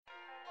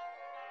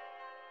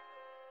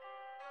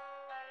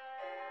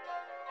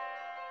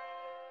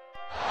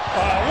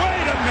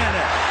Wait a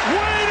minute.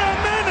 Wait a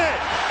minute.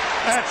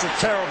 That's a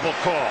terrible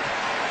call.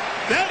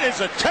 That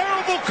is a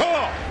terrible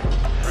call.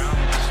 Brown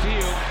with the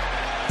steal.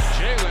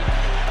 Jalen.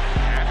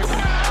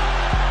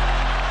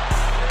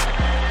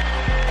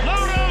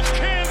 Blow those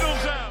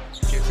candles out.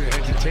 Gets it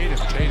ahead to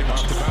Tatum. Tatum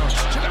off the bounce.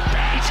 To the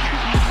basket.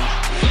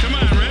 Come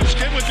on, Rips.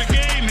 Get with the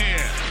game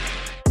here.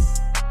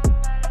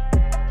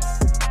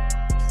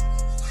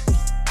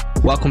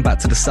 Welcome back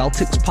to the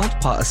Celtics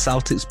pod, part of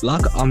Celtics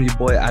blog. I'm your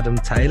boy Adam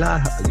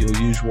Taylor, your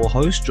usual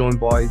host, joined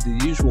by the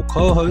usual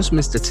co-host,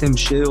 Mr. Tim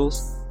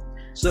Shields.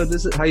 So,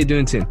 how you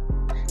doing, Tim?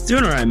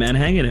 Doing all right, man.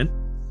 Hanging in.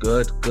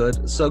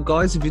 Good. So,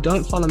 guys, if you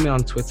don't follow me on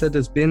Twitter,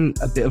 there's been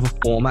a bit of a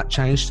format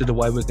change to the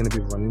way we're going to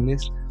be running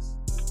this.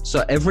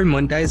 So, every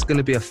Monday is going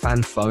to be a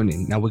fan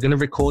phone-in. Now, we're going to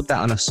record that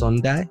on a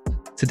Sunday.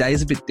 Today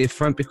is a bit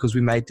different because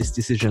we made this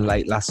decision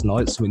late last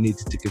night, so we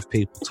needed to give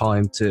people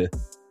time to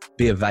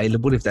be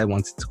available if they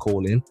wanted to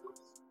call in.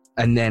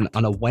 And then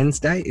on a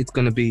Wednesday, we're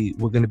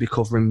going to be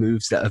covering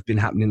moves that have been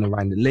happening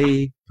around the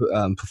league,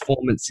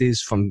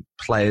 performances from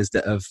players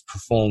that have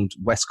performed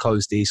West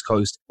Coast, East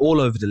Coast,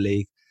 all over the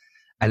league.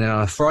 And then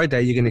on a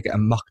Friday, you're going to get a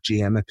mock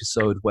GM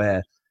episode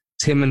where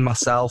Tim and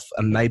myself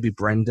and maybe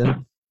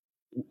Brendan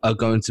are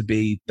going to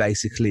be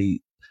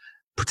basically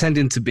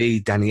pretending to be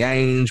Danny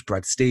Ainge,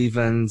 Brad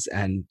Stevens,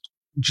 and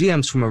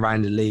GMs from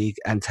around the league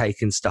and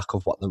taking stock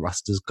of what the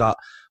roster's got,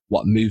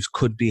 what moves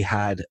could be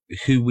had,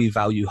 who we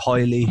value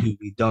highly, who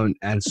we don't,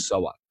 and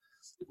so on.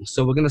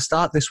 So we're going to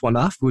start this one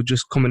off. We're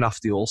just coming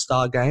off the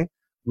All-Star game.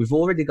 We've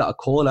already got a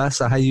caller,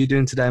 so how you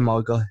doing today, my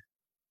guy?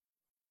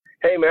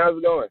 Hey, man, how's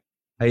it going?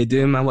 How you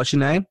doing, man? What's your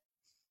name?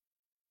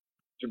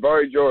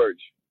 Jabari George.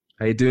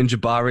 How you doing,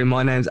 Jabari?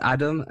 My name's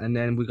Adam, and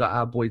then we got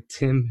our boy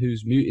Tim,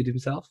 who's muted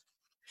himself.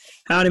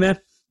 Howdy, man.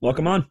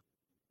 Welcome on.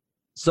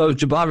 So,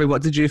 Jabari,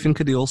 what did you think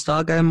of the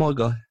All-Star game, my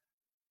guy?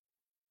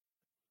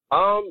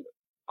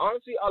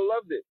 Honestly, I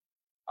loved it.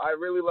 I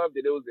really loved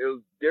it. It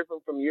was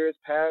different from years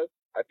past.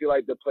 I feel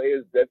like the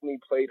players definitely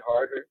played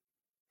harder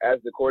as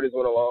the quarters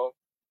went along,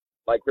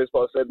 like Chris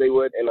Paul said they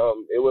would, and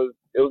it was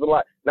a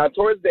lot. Now,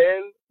 towards the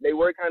end, they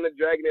were kind of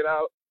dragging it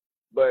out,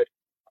 but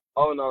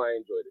all in all, I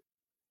enjoyed it.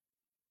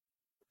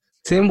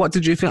 Tim, what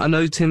did you think? I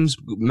know Tim's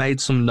made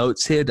some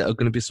notes here that are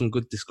going to be some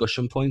good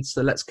discussion points,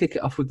 so let's kick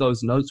it off with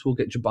those notes. We'll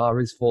get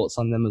Jabari's thoughts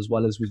on them as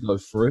well as we go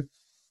through.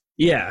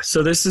 Yeah,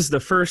 so this is the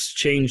first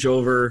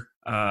changeover.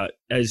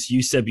 As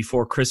you said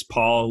before, Chris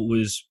Paul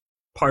was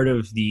part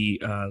of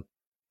the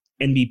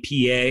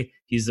NBPA.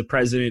 He's the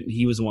president.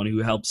 He was the one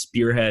who helped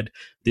spearhead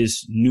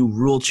this new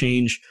rule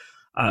change.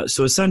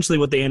 So essentially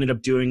what they ended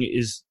up doing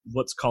is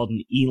what's called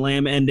an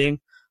Elam ending,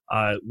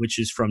 which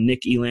is from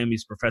Nick Elam.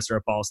 He's a professor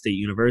at Ball State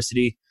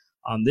University.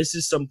 This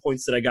is some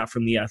points that I got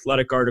from the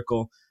Athletic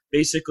article.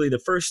 Basically,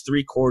 the first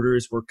three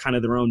quarters were kind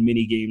of their own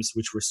mini games,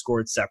 which were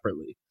scored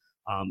separately.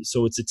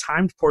 So it's a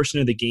timed portion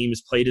of the game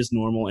is played as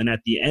normal, and at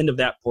the end of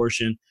that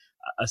portion,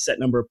 a set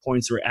number of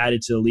points were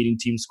added to the leading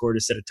team score to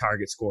set a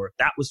target score.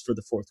 That was for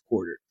the fourth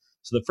quarter.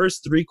 So the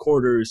first three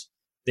quarters,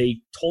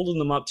 they totaled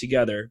them up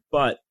together,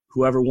 but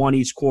whoever won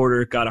each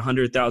quarter got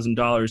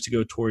 $100,000 to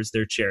go towards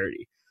their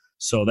charity.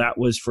 So that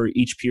was for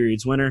each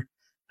period's winner.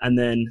 And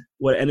then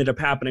what ended up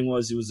happening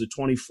was it was a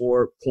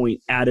 24-point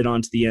added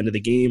on to the end of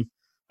the game.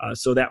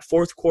 So that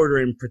fourth quarter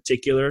in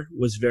particular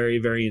was very,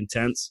 very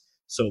intense.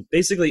 So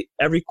basically,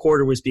 every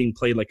quarter was being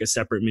played like a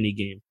separate mini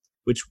game,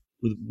 which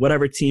with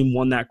whatever team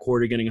won that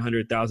quarter getting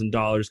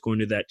 $100,000 going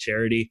to that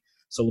charity.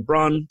 So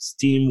LeBron's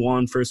team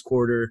won first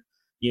quarter,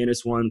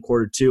 Giannis won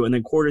quarter two, and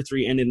then quarter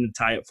three ended in a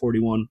tie at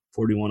 41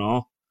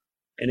 all.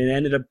 And it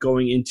ended up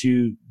going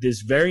into this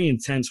very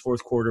intense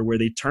fourth quarter where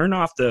they turned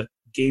off the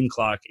game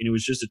clock, and it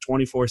was just a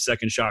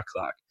 24-second shot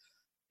clock.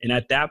 And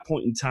at that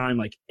point in time,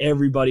 like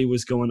everybody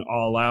was going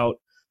all out.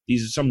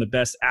 These are some of the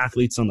best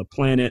athletes on the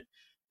planet.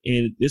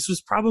 And this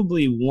was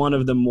probably one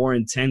of the more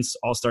intense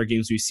All-Star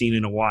games we've seen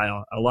in a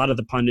while. A lot of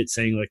the pundits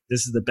saying, like,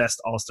 this is the best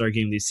All-Star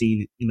game they've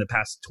seen in the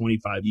past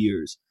 25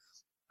 years.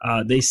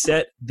 They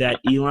set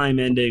that Elam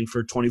ending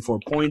for 24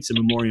 points in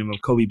memoriam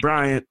of Kobe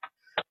Bryant,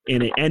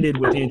 and it ended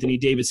with Anthony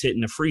Davis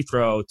hitting a free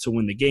throw to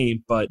win the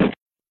game. But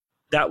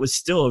that was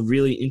still a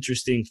really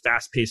interesting,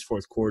 fast-paced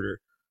fourth quarter.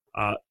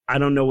 I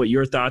don't know what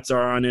your thoughts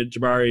are on it,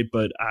 Jabari,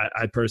 but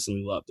I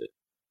personally loved it.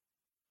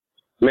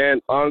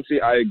 Man,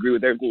 honestly, I agree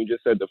with everything you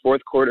just said. The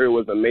fourth quarter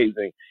was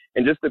amazing.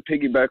 And just to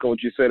piggyback on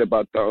what you said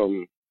about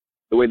the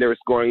way they were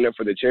scoring up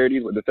for the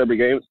charities with the separate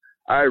games,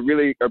 I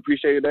really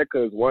appreciated that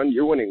because, one,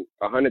 you're winning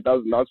 $100,000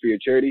 for your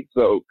charity.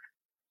 So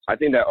I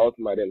think that also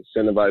might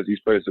incentivize these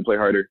players to play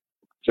harder,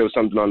 show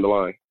something on the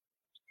line.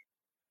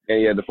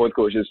 And, yeah, the fourth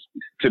quarter was just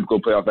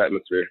typical playoff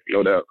atmosphere,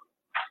 no doubt.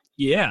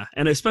 Yeah,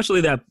 and especially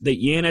that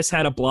Giannis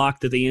had a block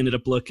that they ended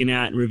up looking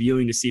at and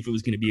reviewing to see if it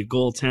was going to be a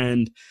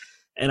goaltend.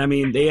 And, I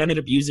mean, they ended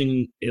up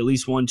using at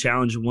least one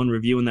challenge and one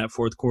review in that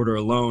fourth quarter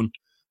alone.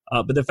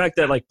 But the fact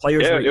that, like,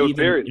 players were even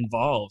serious.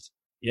 Involved.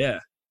 Yeah.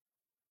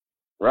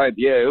 Right,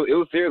 yeah, it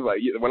was serious. Like,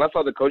 when I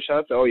saw the coach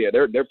shots, oh, yeah,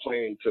 they're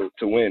playing to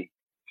win.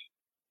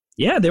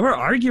 Yeah, they were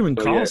arguing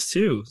So, calls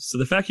too. So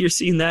the fact you're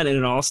seeing that in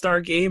an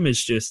All-Star game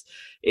is just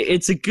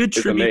it's a good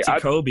tribute to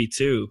Kobe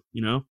too,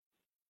 you know?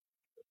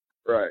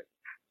 Right.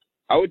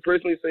 I would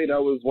personally say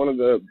that was one of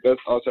the best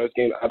All-Star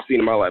games I've seen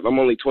in my life. I'm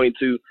only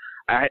 22.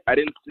 I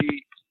didn't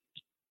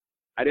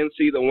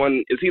see the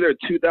one. It's either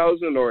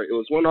 2000 or it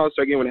was one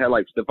All-Star game when it had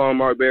like Stephon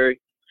Marbury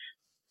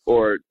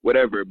or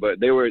whatever. But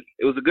it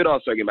was a good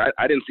All-Star game.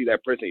 I didn't see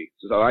that personally,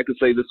 so I could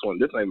say this one.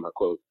 This ain't my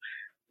close.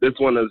 This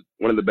one is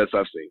one of the best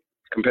I've seen,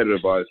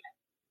 competitive-wise.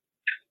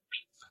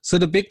 So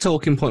the big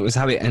talking point was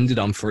how it ended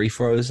on free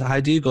throws.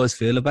 How do you guys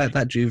feel about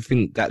that? Do you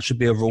think that should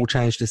be a rule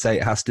change to say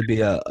it has to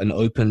be a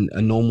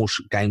normal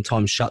game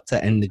time shot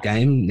to end the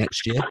game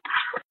next year?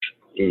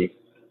 Is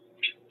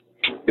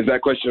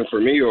that question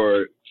for me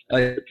or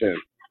Tim?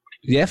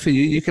 Yeah, for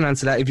you. You can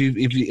answer that. If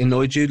it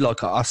annoyed you,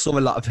 like I saw a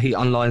lot of heat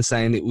online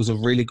saying it was a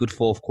really good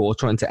fourth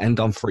quarter and to end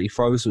on free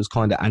throws was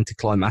kind of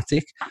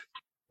anticlimactic.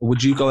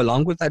 Would you go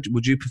along with that?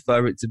 Would you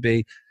prefer it to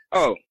be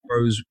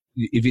throws?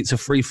 If it's a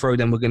free throw,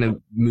 then we're going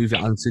to move it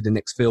on to the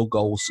next field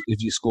goals.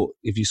 If you score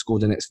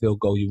the next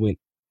field goal, you win.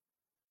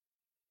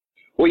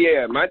 Well,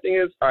 yeah. My thing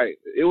is, all right.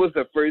 It was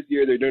the first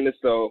year they're doing this,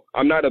 so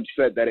I'm not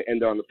upset that it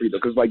ended on the free throw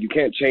because, like, you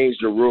can't change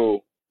the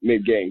rule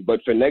mid-game.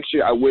 But for next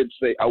year, I would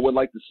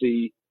like to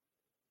see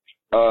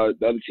the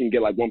other team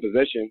get like one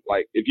possession.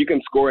 Like, if you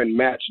can score and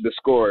match the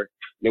score,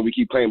 then we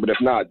keep playing. But if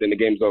not, then the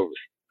game's over.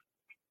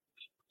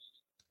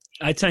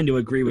 I tend to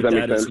agree with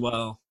that as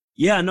well.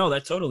 Yeah, no,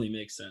 that totally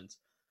makes sense.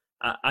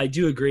 I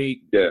do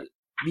agree. Yeah.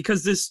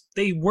 Because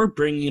they were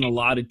bringing in a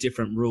lot of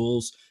different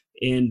rules,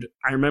 and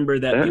I remember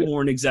that people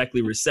weren't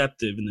exactly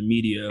receptive in the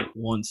media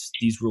once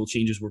these rule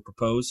changes were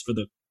proposed for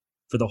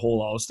the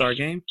whole All-Star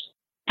game.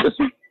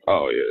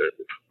 Oh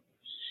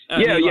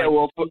yeah.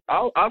 Well,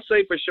 I'll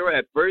say for sure.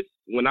 At first,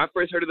 when I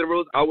first heard of the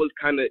rules, I was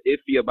kind of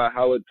iffy about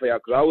how it would play out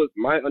because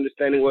my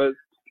understanding was,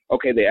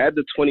 okay, they add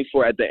the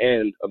 24 at the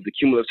end of the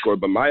cumulative score,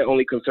 but my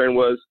only concern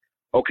was,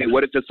 okay,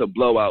 what if it's a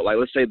blowout? Like,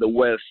 let's say the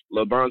West,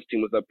 LeBron's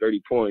team was up 30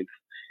 points,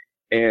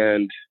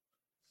 and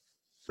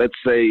let's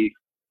say,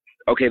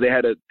 okay, they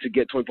had to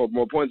get 24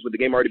 more points, but the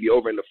game already be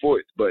over in the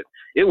fourth. But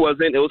it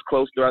wasn't. It was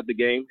close throughout the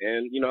game,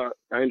 and,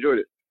 I enjoyed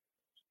it.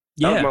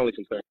 That was my only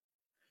concern.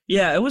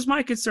 Yeah, it was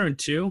my concern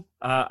too.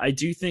 I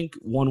do think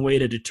one way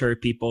to deter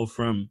people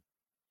from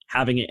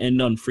having it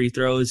end on free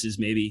throws is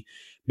maybe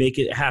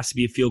it has to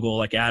be a field goal,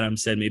 like Adam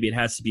said. Maybe it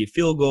has to be a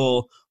field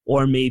goal,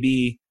 or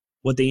maybe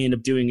what they end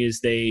up doing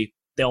is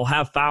they'll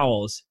have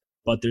fouls,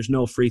 but there's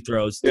no free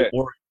throws,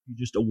 or you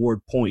just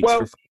award points.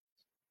 Well,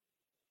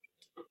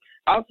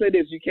 I'll say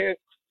this: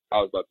 I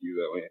was about to use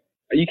that one.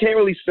 You can't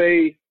really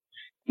say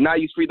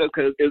not use free throws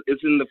because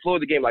it's in the flow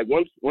of the game. Like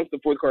once the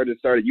fourth quarter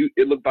started,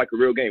 it looked like a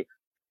real game.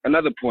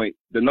 Another point: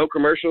 the no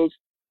commercials.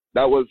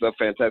 That was a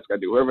fantastic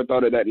idea. Whoever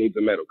thought of that needs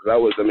a medal because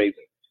that was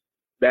amazing.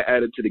 That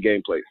added to the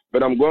gameplay.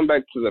 But I'm going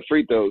back to the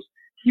free throws.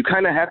 You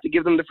kind of have to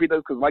give them the free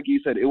throws because, like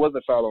you said, it was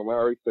a foul on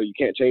Lowry, so you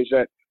can't change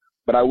that.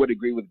 But I would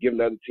agree with giving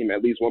the other team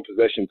at least one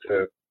possession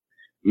to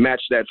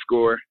match that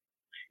score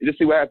and just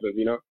see what happens,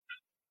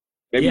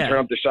 Maybe turn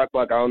up the shot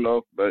clock, I don't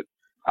know, but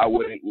I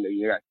wouldn't.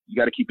 You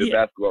got to keep it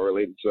basketball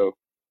related. So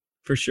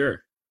for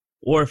sure.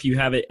 Or if you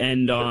have it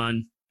end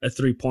on a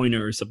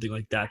three-pointer or something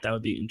like that, that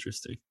would be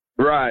interesting.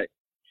 Right.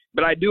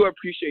 But I do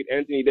appreciate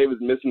Anthony Davis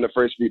missing the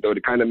first free throw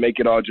to kind of make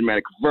it all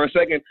dramatic. For a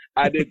second,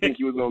 I did think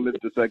he was going to miss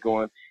the second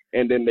one,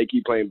 and then they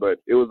keep playing, but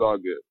it was all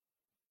good.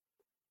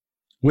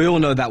 We all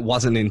know that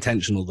wasn't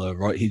intentional, though,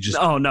 right? He just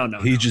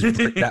He just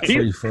bricked that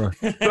free throw.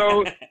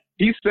 So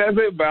he says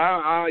it, but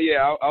I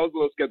was a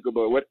little skeptical,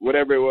 but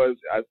whatever it was,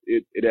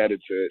 it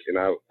added to it, and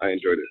I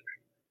enjoyed it.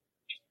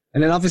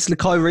 And then obviously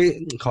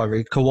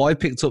Kawhi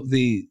picked up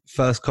the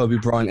first Kobe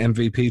Bryant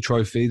MVP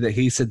trophy. That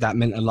he said that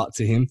meant a lot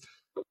to him.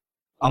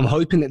 I'm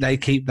hoping that they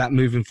keep that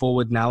moving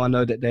forward now. I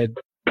know that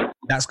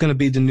that's going to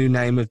be the new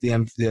name of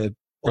the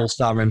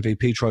All-Star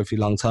MVP trophy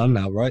long term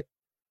now, right?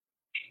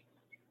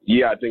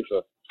 Yeah, I think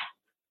so.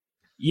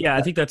 Yeah,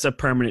 I think that's a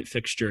permanent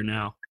fixture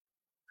now.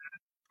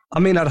 I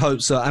mean, I'd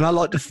hope so. And I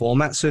like the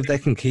format, so if they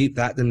can keep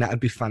that, then that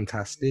would be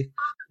fantastic.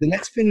 The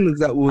next thing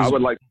that was... I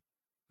would like...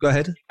 Go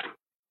ahead.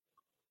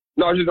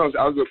 No, I was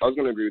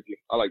going to agree with you.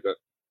 I like that.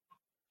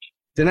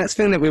 The next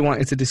thing that we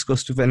wanted to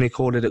discuss with any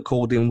caller that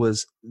called in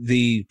was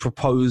the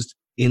proposed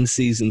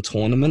in-season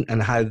tournament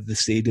and how the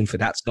seeding for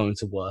that's going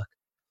to work.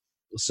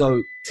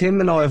 So Tim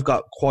and I have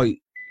got quite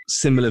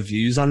similar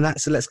views on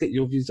that. So let's get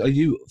your views. Are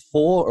you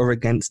for or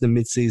against the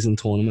mid-season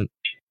tournament?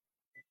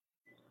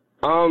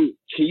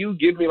 Can you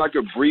give me like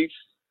a brief,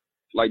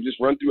 like just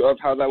run through of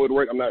how that would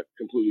work? I'm not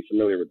completely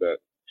familiar with that.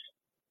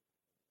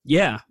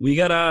 Yeah, we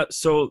got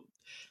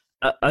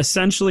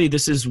essentially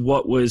this is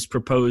what was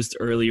proposed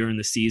earlier in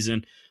the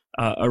season.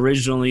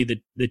 Originally,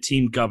 the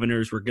team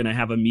governors were going to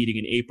have a meeting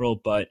in April,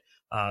 but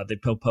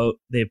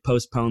they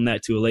postponed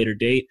that to a later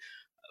date.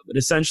 But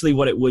essentially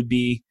what it would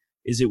be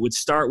is it would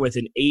start with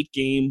an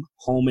 8-game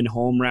home and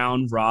home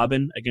round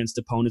robin against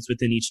opponents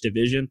within each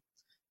division.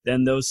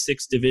 Then those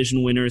 6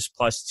 division winners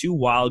plus 2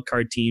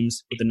 wildcard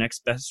teams with the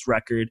next best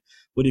record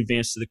would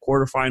advance to the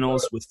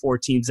quarterfinals with 4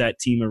 teams at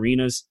team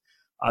arenas.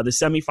 The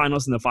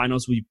semifinals and the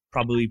finals we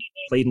probably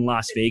played in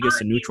Las Vegas,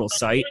 a neutral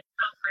site.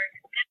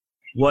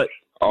 What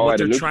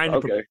they're trying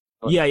to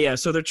yeah.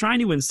 So they're trying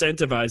to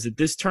incentivize it.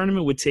 This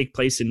tournament would take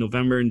place in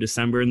November and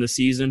December in the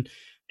season,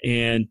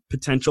 and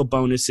potential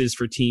bonuses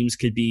for teams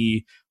could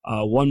be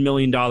a $1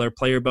 million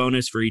player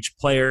bonus for each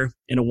player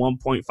and a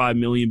 $1.5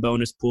 million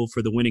bonus pool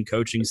for the winning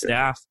coaching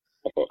staff.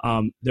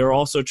 They're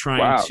also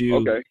trying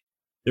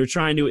they're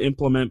trying to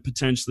implement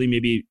potentially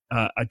maybe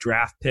a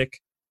draft pick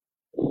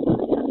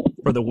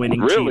for the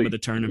winning team of the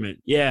tournament.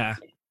 Yeah.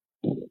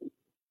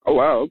 Oh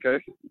wow. Okay.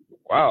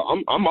 Wow.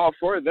 I'm all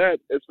for that,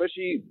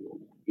 especially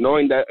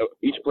knowing that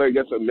each player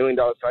gets $1 million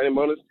signing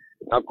bonus.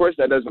 Now, of course,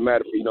 that doesn't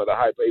matter for the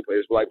high pay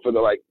players, but for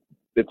the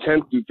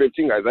 10th through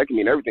 15 guys, that can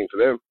mean everything for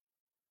them.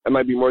 That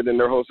might be more than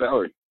their whole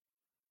salary.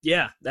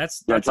 Yeah,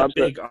 that's a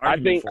big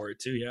argument for it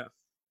too. Yeah.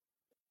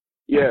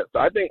 Yeah, so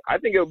I think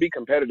it'll be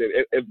competitive.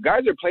 If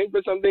guys are playing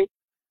for something,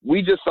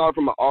 we just saw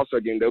from an All-Star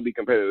game they'll be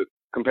competitive.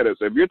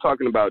 So if you're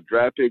talking about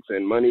draft picks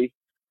and money,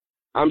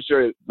 I'm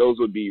sure those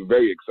would be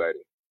very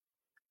exciting.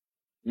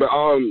 But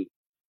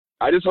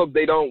I just hope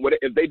they don't.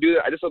 If they do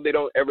that, I just hope they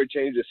don't ever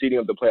change the seeding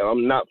of the playoff.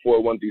 I'm not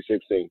for 1 through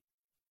 16.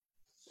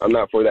 I'm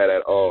not for that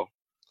at all.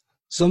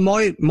 So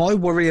my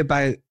worry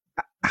about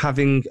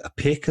having a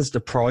pick as the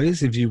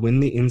prize if you win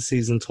the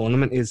in-season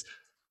tournament is,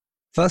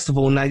 first of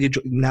all, now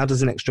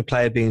there's an extra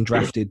player being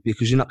drafted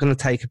because you're not going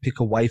to take a pick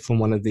away from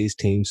one of these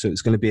teams, so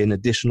it's going to be an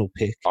additional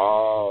pick.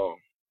 Oh.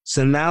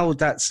 So now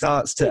that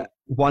starts to,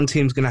 one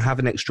team's going to have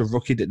an extra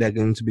rookie that they're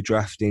going to be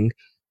drafting,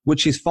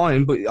 which is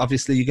fine, but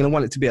obviously you're going to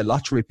want it to be a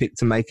lottery pick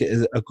to make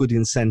it a good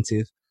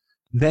incentive.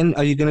 Then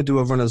are you going to do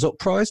a runners-up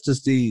prize?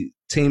 Does the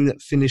team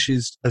that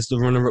finishes as the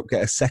runner-up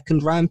get a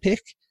second-round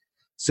pick?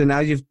 So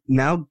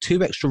now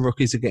 2 extra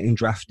rookies are getting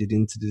drafted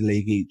into the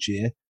league each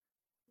year.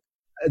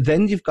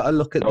 Then you've got to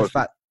look at the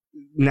fact,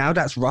 now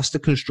that's roster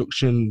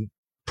construction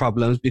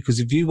problems, because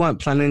if you weren't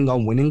planning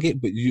on winning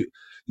it, but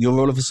you're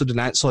all of a sudden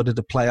outside of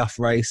the playoff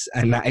race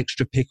and that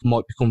extra pick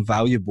might become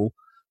valuable,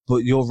 but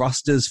your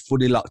roster's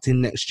fully locked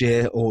in next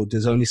year, or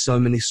there's only so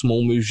many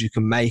small moves you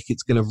can make,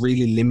 it's going to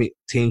really limit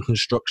team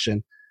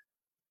construction.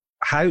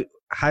 How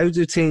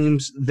do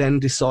teams then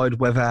decide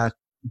whether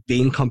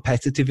being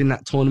competitive in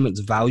that tournament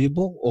is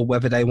valuable, or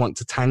whether they want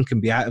to tank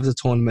and be out of the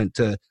tournament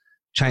to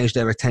change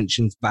their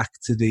attentions back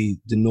to the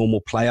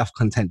normal playoff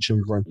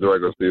contention run? The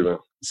regular season.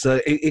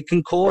 So it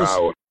can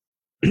cause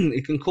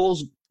it can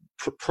cause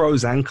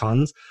pros and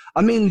cons.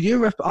 I mean,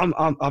 Europe. I'm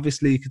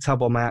obviously, you can tell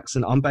by my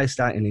accent, I'm based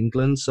out in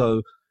England,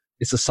 so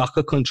it's a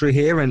soccer country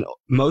here, and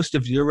most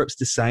of Europe's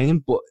the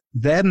same. But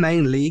their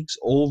main leagues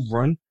all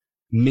run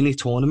mini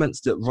tournaments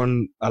that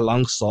run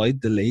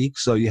alongside the league.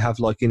 So you have,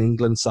 like in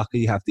England soccer,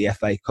 you have the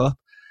FA Cup,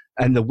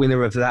 and the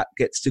winner of that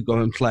gets to go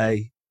and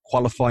play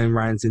qualifying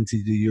rounds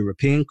into the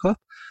European Cup.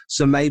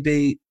 So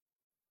maybe,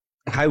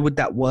 how would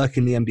that work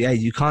in the NBA?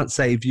 You can't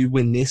say if you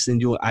win this and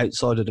you're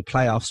outside of the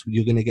playoffs,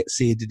 you're going to get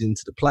seeded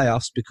into the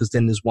playoffs, because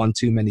then there's one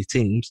too many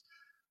teams.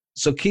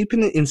 So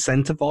keeping it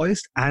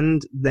incentivized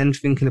and then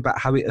thinking about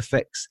how it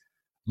affects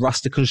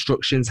roster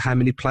constructions, how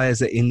many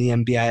players are in the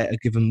NBA at a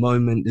given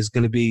moment. There's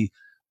going to be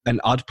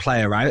an odd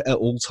player out at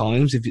all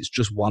times if it's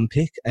just 1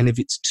 pick. And if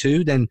it's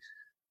 2, then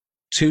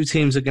 2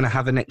 teams are going to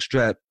have an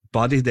extra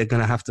body they're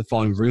going to have to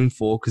find room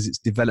for, because it's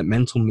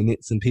developmental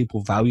minutes and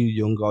people value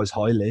young guys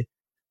highly.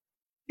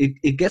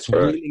 It gets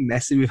really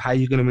messy with how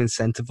you're going to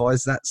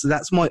incentivize that. So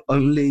that's my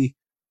only,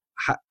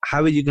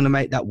 how are you going to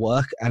make that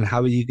work, and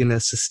how are you going to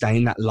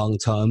sustain that long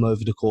term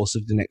over the course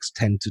of the next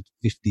 10 to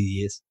 50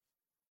 years?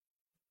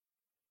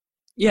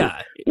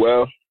 Yeah.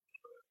 Well,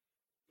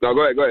 no,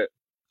 go ahead.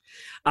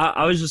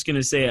 I was just going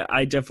to say,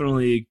 I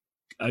definitely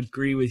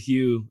agree with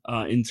you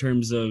in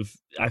terms of,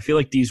 I feel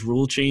like these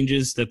rule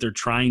changes that they're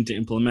trying to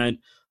implement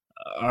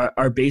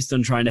are based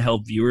on trying to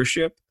help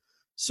viewership.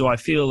 So I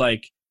feel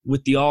like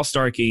with the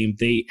All-Star game,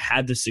 they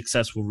had the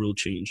successful rule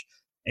change,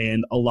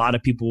 and a lot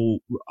of people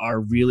are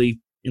really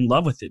in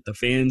love with it. The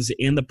fans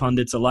and the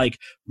pundits alike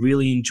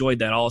really enjoyed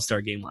that All-Star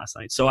game last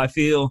night. So I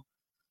feel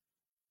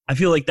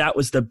like that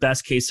was the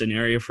best case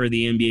scenario for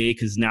the NBA,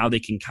 because now they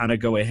can kind of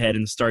go ahead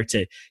and start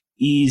to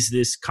ease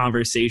this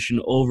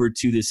conversation over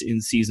to this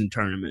in-season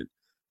tournament.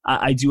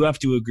 I do have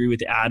to agree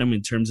with Adam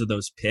in terms of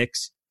those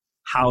picks,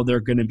 how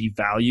they're going to be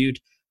valued.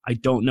 I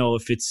don't know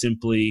if it's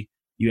simply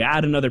you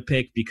add another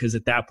pick, because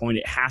at that point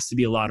it has to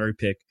be a lottery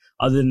pick.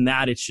 Other than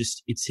that,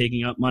 it's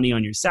taking up money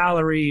on your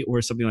salary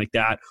or something like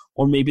that.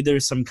 Or maybe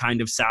there's some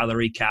kind of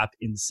salary cap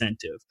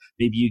incentive.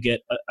 Maybe you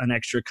get an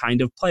extra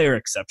kind of player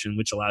exception,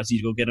 which allows you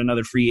to go get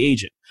another free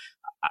agent.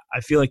 I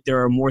feel like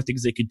there are more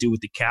things they could do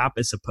with the cap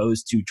as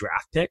opposed to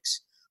draft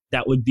picks.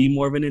 That would be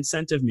more of an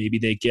incentive. Maybe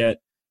they get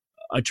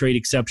a trade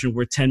exception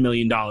worth $10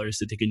 million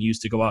that they can use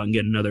to go out and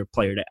get another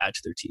player to add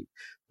to their team.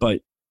 But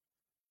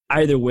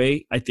either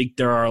way, I think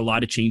there are a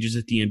lot of changes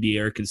that the NBA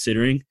are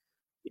considering.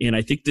 And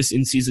I think this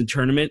in-season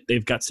tournament,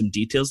 they've got some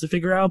details to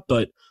figure out,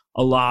 but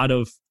a lot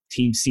of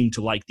teams seem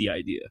to like the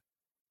idea.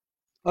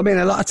 I mean,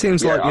 a lot of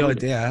teams like the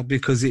idea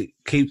because it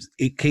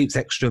keeps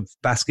extra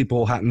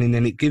basketball happening,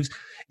 and it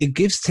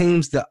gives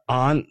teams that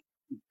aren't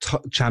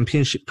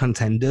championship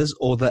contenders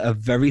or that are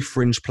very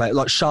fringe players.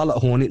 Like Charlotte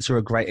Hornets are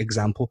a great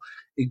example.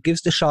 It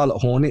gives the Charlotte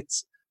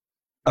Hornets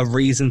a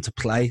reason to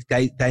play.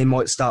 They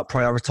might start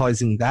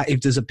prioritizing that.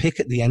 If there's a pick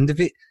at the end of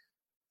it,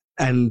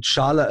 and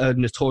Charlotte are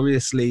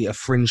notoriously a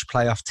fringe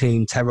playoff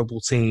team,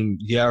 terrible team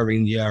year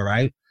in, year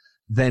out,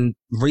 then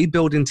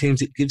rebuilding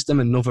teams, it gives them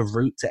another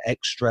route to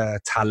extra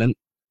talent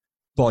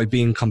by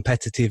being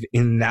competitive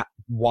in that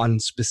one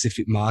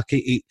specific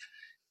market. It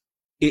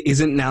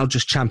isn't now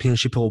just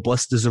championship or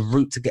bust. There's a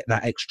route to get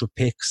that extra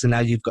pick. So now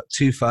you've got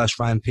 2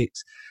 first-round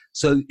picks.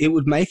 So it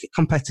would make it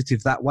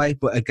competitive that way.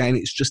 But again,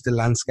 it's just the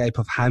landscape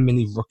of how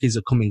many rookies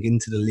are coming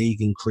into the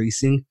league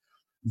increasing.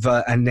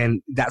 And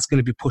then that's going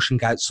to be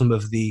pushing out some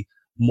of the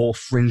more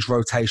fringe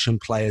rotation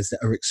players that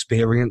are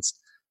experienced.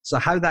 So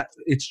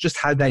it's just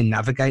how they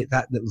navigate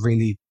that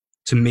really,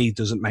 to me,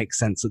 doesn't make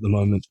sense at the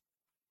moment.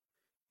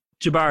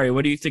 Jabari,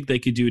 what do you think they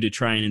could do to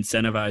try and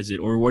incentivize it?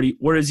 Or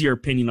what is your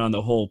opinion on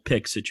the whole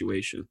pick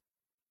situation?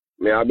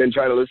 Man, I've been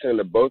trying to listen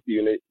to both of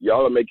you, and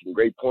y'all are making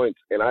great points,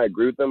 and I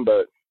agree with them.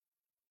 But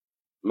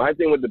my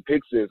thing with the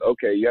picks is,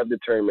 okay, you have the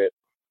tournament.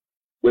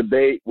 Would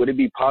it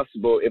be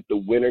possible if the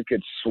winner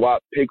could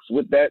swap picks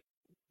with that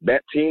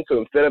team? So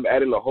instead of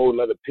adding a whole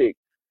another pick,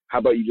 how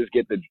about you just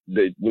get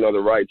the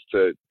rights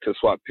to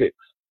swap picks?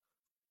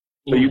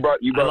 So you brought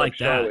I like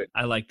Charlotte.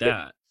 that. I like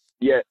that.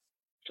 Yeah,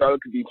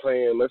 Charlotte could be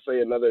playing, let's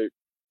say, another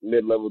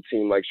mid-level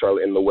team like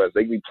Charlotte in the West.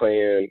 They could be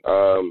playing,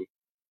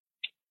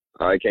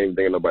 I can't even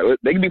think of nobody.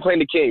 They could be playing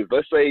the Kings.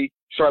 Let's say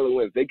Charlotte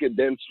wins. They could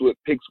then swap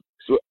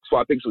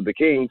picks with the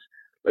Kings.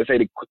 Let's say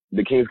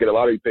the Kings get a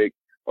lottery pick.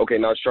 Okay,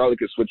 now Charlotte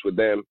could switch with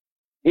them.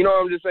 You know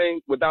what I'm just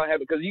saying? Without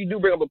having, because you do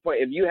bring up a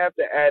point. If you have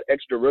to add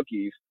extra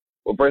rookies,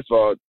 well, first of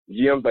all,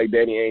 GMs like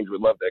Danny Ainge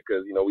would love that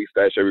because, we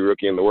stash every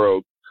rookie in the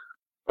world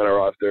on our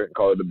roster and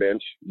call it the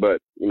bench.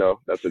 But,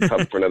 that's a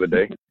topic for another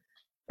day.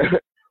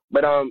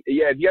 But,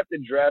 if you have to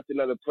draft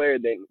another player,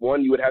 then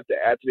one, you would have to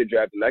add to the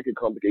draft, and that could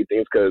complicate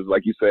things because,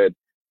 like you said,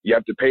 you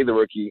have to pay the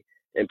rookie,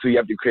 and 2, you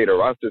have to create a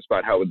roster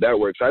spot. How would that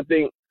work? So I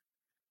think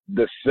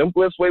the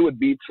simplest way would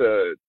be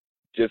to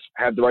just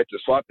have the right to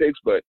swap picks.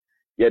 But,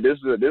 yeah, this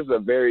is a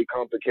very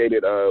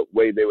complicated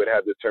way they would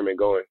have this tournament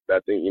going. I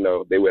think,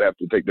 they would have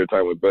to take their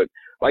time with. But,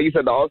 like you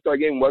said, the All-Star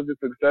game was a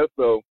success,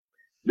 so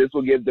this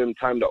will give them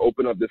time to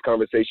open up this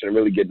conversation and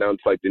really get down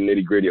to, the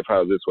nitty-gritty of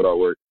how this would all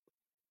work.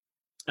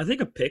 I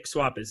think a pick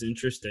swap is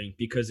interesting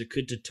because it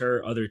could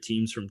deter other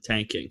teams from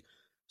tanking.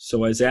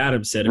 So as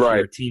Adam said, if you're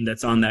a team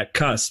that's on that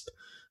cusp,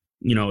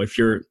 if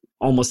you're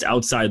almost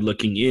outside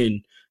looking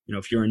in,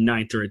 if you're a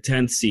 9th or a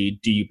 10th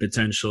seed, do you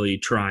potentially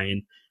try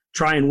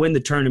and win the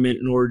tournament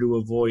in order to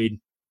avoid,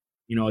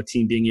 a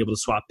team being able to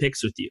swap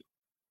picks with you?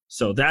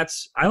 So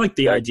I like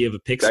the idea of a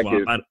pick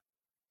swap.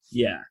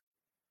 Yeah.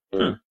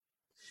 Huh.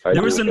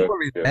 There was another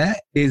worry there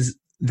is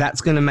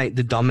that's going to make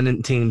the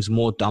dominant teams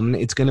more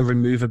dominant. It's going to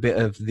remove a bit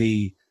of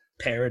the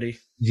parity.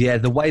 Yeah,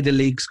 the way the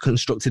league's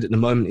constructed at the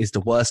moment is the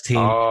worst team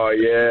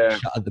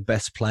shut at the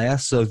best player.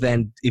 So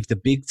then if the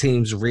big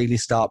teams really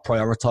start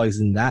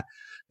prioritizing that,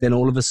 then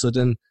all of a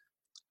sudden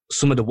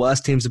some of the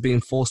worst teams are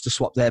being forced to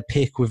swap their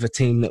pick with a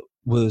team that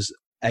was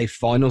a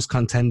finals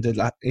contender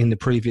in the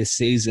previous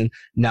season.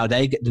 Now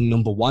they get the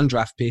number 1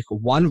 draft pick.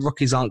 1,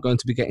 rookies aren't going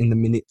to be getting the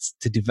minutes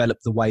to develop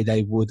the way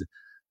they would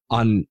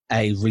on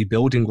a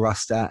rebuilding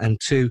roster, and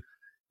 2,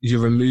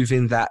 you're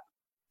removing that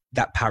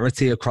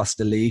parity across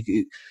the league.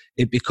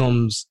 It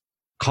becomes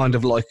kind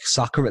of like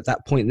soccer at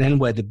that point then,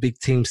 where the big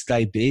teams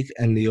stay big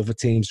and the other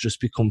teams just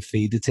become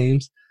feeder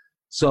teams.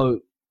 So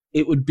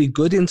it would be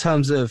good in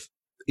terms of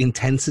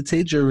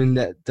intensity during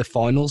the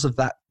finals of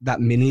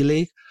that mini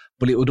league,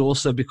 but it would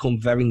also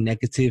become very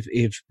negative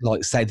if,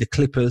 like, say, the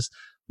Clippers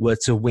were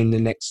to win the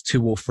next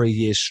 2 or 3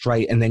 years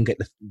straight and then get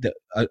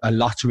a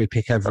lottery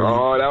pick every year.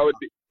 Oh,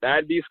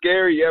 that'd be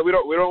scary. Yeah, we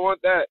don't want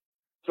that.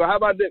 So how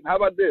about this?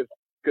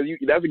 Because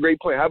that's a great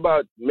point. How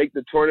about make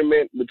the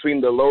tournament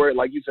between the lower,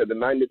 like you said, the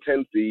 9 to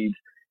 10 seeds,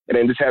 and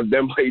then just have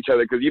them play each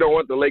other? Because you don't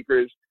want the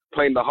Lakers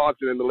playing the Hawks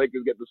and then the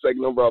Lakers get the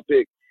second overall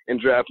pick and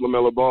draft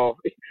LaMelo Ball.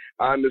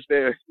 I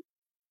understand.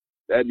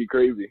 That'd be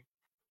crazy.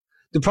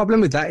 The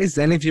problem with that is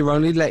then if you're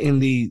only letting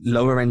the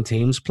lower end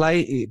teams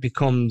play, it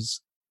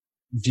becomes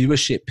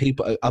viewership.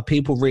 Are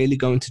people really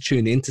going to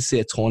tune in to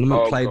see a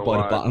tournament played by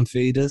the bottom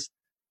feeders?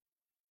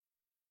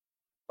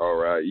 All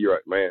right, you're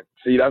right, man.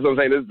 See, that's what I'm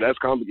saying. That's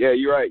complicated.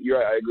 Yeah, you're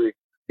right. I agree.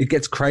 It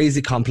gets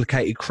crazy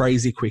complicated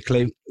crazy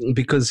quickly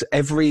because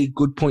every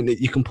good point that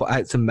you can put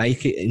out to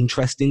make it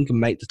interesting and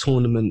make the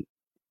tournament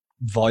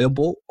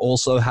viable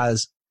also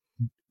has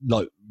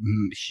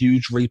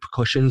huge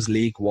repercussions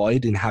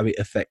league-wide in how it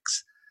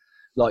affects.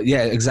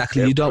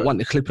 Exactly. You don't want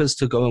the Clippers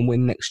to go and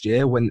win next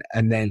year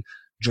and then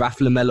draft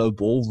LaMelo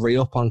Ball,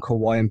 re-up on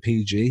Kawhi and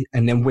PG,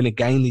 and then win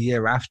again the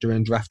year after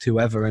and draft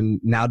whoever, and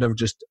now they're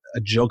just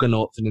a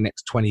juggernaut for the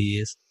next 20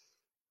 years.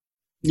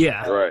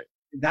 Yeah. Right.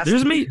 That's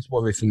the biggest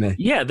worry for me.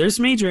 Yeah, there's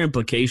major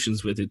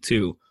implications with it,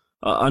 too.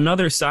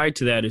 Another side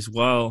to that as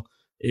well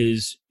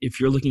is if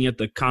you're looking at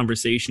the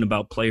conversation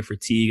about player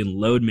fatigue and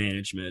load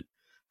management,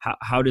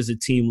 how does a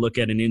team look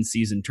at an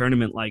in-season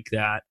tournament like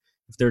that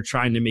if they're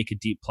trying to make a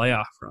deep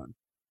playoff run.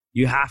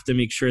 You have to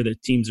make sure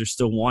that teams are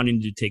still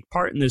wanting to take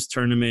part in this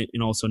tournament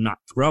and also not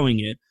throwing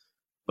it.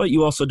 But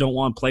you also don't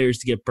want players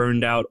to get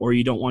burned out, or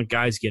you don't want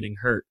guys getting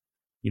hurt,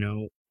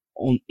 in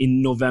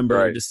November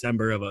or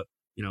December of a,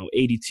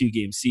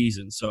 82-game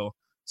season. So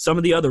some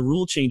of the other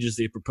rule changes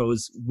they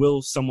propose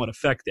will somewhat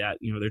affect that.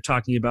 They're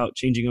talking about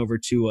changing over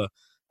to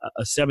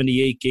a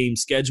 78-game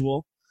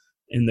schedule,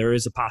 and there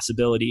is a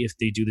possibility if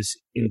they do this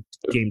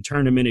in-game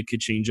tournament, it could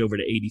change over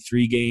to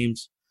 83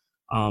 games.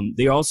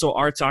 They also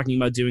are talking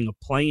about doing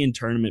a play-in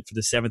tournament for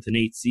the 7th and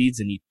 8th seeds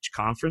in each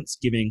conference,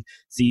 giving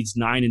seeds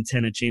 9 and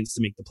 10 a chance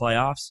to make the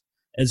playoffs,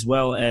 as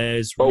well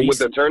as... with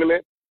the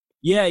tournament?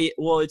 Yeah,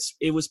 well,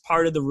 it was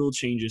part of the rule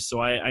changes, so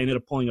I ended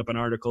up pulling up an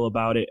article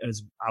about it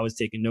as I was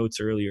taking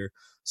notes earlier.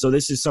 So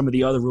this is some of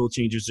the other rule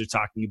changes they're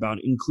talking about,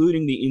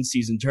 including the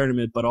in-season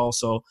tournament, but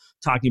also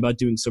talking about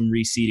doing some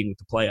reseeding with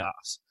the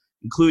playoffs,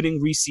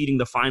 including reseeding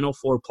the final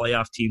 4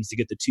 playoff teams to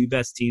get the 2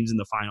 best teams in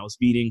the finals,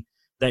 meaning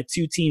that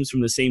 2 teams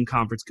from the same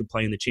conference could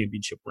play in the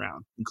championship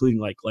round,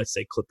 including, let's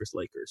say,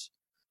 Clippers-Lakers.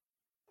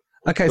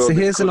 Okay, so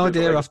here's an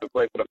idea to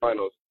play for the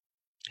finals.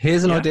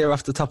 Here's an idea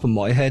off the top of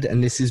my head,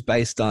 and this is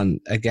based on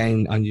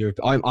Europe.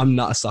 I'm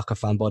not a soccer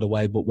fan, by the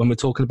way, but when we're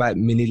talking about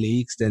mini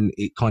leagues, then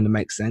it kind of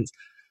makes sense.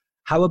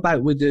 How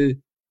about we do,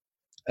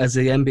 as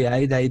the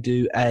NBA, they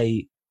do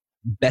a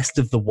best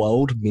of the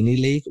world mini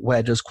league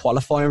where there's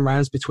qualifying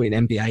rounds between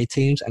NBA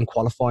teams and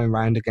qualifying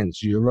round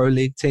against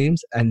EuroLeague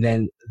teams, and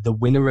then the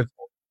winner of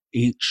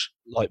each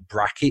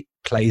bracket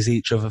plays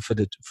each other for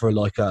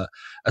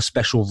a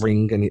special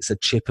ring, and it's a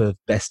chip of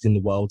best in the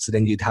world. So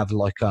then you'd have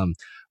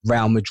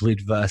Real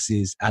Madrid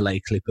versus LA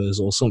Clippers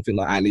or something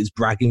like that. And it's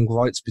bragging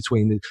rights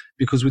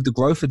because with the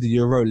growth of the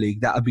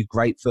EuroLeague, that would be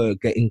great for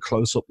getting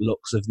close-up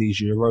looks of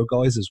these Euro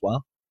guys as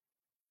well.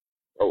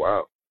 Oh,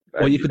 wow.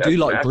 Or you could do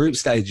group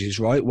stages,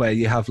 right, where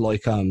you have 2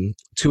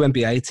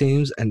 NBA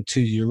teams and 2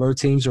 Euro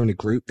teams are in a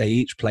group. They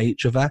each play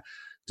each other.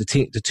 The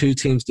 2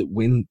 teams that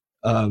win,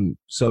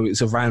 so it's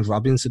a round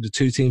robin. So the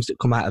 2 teams that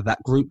come out of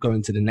that group go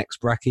into the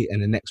next bracket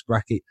and the next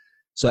bracket.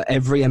 So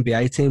every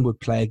NBA team would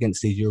play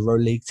against the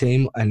EuroLeague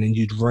team, and then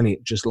you'd run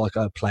it just like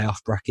a playoff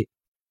bracket.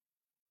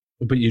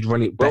 But you'd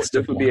run it best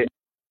of one.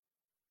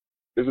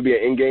 This would be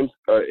an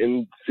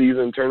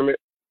in-season tournament?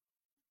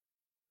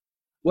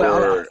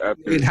 Well,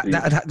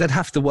 they'd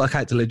have to work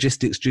out the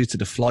logistics due to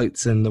the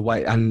flights and the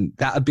way, and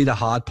that would be the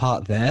hard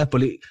part there.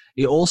 But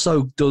it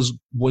also does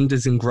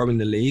wonders in growing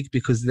the league,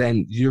 because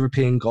then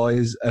European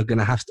guys are going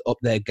to have to up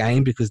their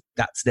game, because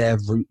that's their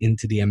route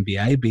into the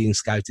NBA, being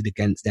scouted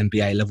against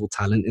NBA level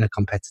talent in a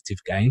competitive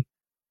game.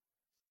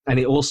 And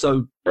it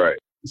also, right.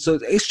 So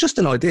it's just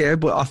an idea,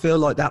 but I feel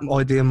like that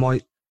idea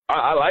might.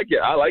 I like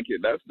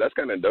it. That's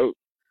kind of dope.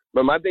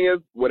 But my thing is,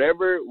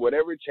 whatever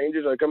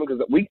changes are coming,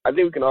 because I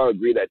think we can all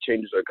agree that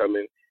changes are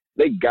coming.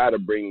 They got to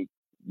bring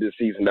this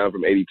season down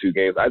from 82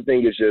 games. I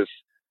think it's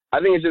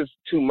just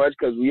too much,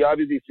 because we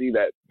obviously see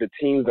that the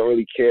teams don't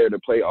really care to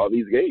play all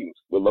these games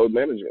with load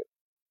management.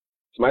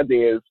 So my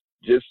thing is,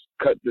 just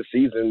cut the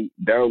season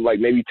down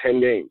maybe 10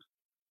 games,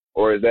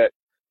 or is that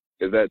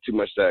too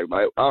much to ask?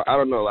 I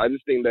don't know. I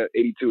just think that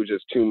 82 is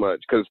just too much,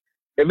 because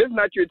if it's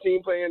not your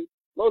team playing,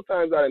 most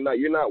times out of night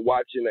you're not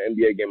watching the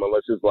NBA game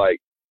unless it's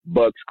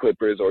Bucks,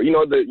 Clippers, or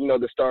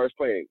the stars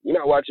playing. You're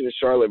not watching the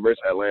Charlotte versus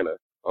Atlanta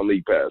on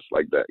League Pass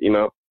like that,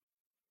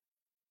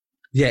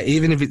 Yeah,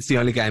 even if it's the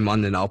only game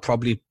on, then I'll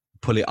probably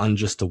pull it on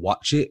just to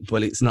watch it.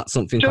 But it's not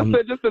something just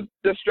to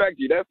distract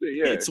you. That's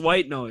it. Yeah, it's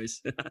white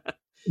noise.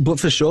 But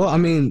for sure, I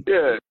mean,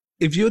 yeah.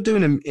 If you're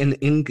doing an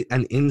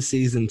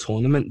in-season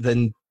tournament,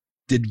 then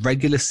the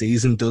regular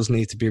season does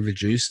need to be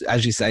reduced.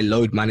 As you say,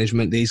 load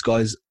management. These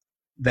guys,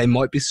 they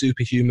might be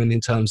superhuman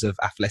in terms of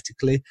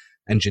athletically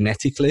and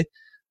genetically,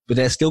 but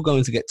they're still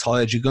going to get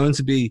tired. You're going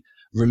to be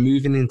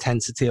removing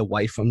intensity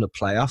away from the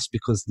playoffs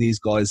because these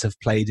guys have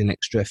played an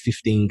extra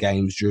 15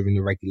 games during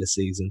the regular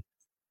season.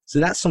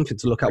 So that's something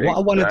to look at. What I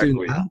want to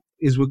do now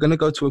is we're going to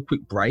go to a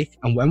quick break.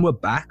 And when we're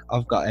back,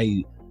 I've got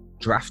a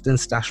draft and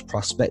stash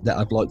prospect that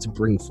I'd like to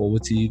bring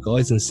forward to you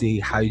guys and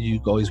see how you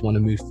guys want to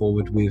move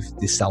forward with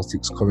the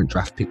Celtics' current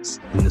draft picks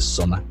in the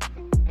summer.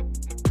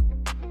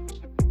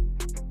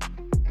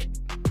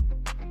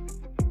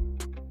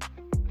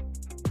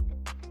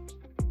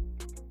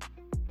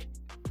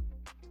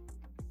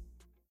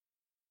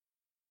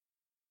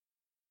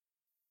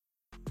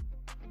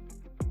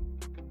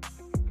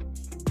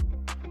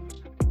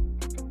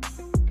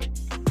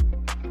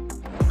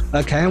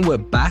 Okay, and we're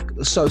back.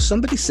 So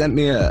somebody sent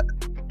me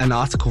an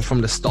article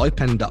from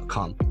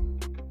thestipend.com,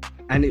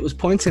 and it was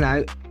pointing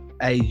out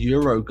a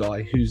Euro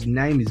guy whose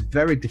name is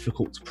very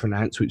difficult to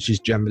pronounce, which is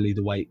generally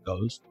the way it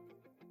goes.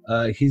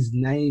 His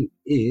name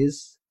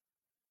is...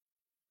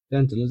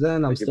 I'm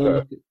still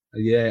looking.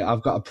 Yeah,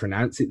 I've got to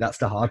pronounce it. That's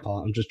the hard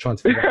part. I'm just trying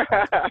to figure out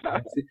how to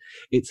pronounce it.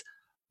 It's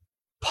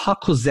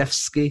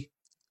Pokusevski.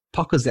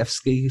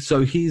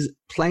 So he's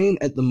playing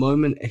at the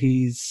moment.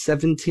 He's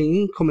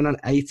 17, coming on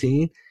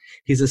 18.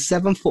 He's a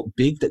 7-foot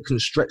big that can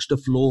stretch the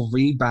floor,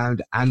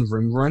 rebound, and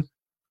rim run.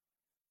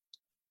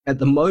 At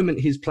the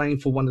moment, he's playing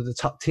for one of the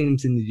top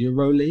teams in the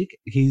EuroLeague.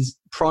 His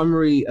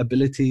primary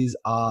abilities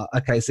are,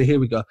 okay, so here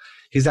we go.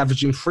 He's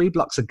averaging 3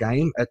 blocks a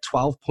game at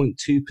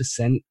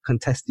 12.2%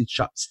 contested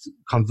shots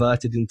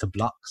converted into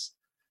blocks.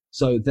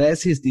 So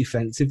there's his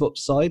defensive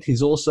upside.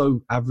 He's also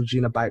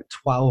averaging about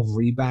 12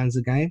 rebounds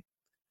a game.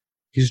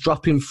 He's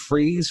dropping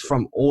threes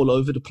from all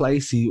over the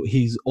place.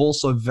 He's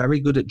also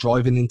very good at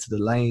driving into the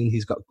lane.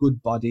 He's got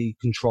good body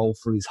control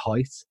for his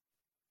height.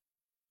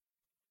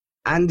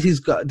 And he's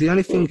got, the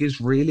only thing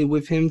is really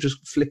with him,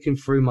 just flicking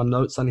through my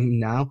notes on him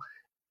now,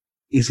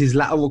 is his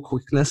lateral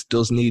quickness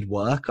does need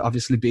work.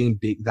 Obviously being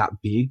that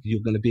big,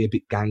 you're going to be a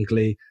bit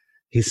gangly.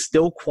 He's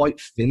still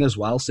quite thin as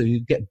well, so you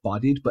get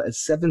bodied. But at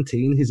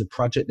 17, he's a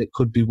project that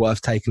could be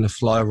worth taking a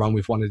flyer on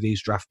with one of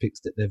these draft picks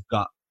that they've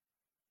got.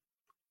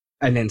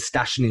 And then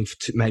stashing him for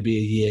maybe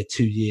a year,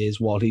 2 years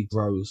while he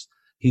grows.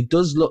 He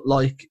does look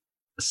like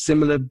a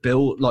similar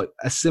build, like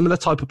a similar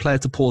type of player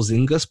to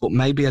Porzingis, but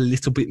maybe a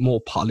little bit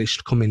more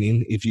polished coming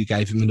in if you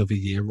gave him another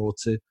year or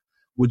two.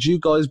 Would you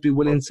guys be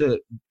willing to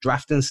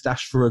draft and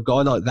stash for a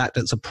guy like that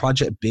that's a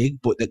project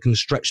big, but that can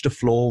stretch the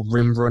floor,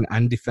 rim run,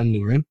 and defend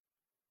the rim?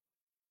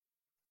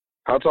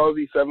 How tall is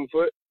he? 7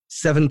 foot?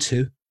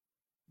 7'2".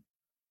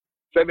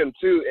 7'2",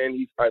 and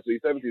he's all right, so he's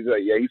 17.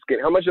 Yeah, he's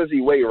skinny. How much does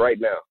he weigh right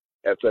now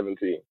at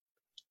 17?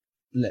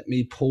 Let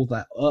me pull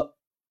that up.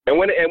 And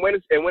when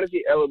is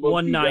he eligible?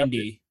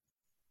 190.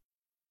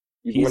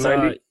 He's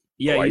 190.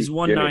 He's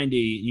 190.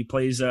 He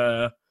plays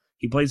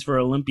for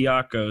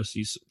Olympiacos.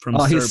 He's from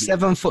Serbia. He's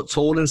 7 foot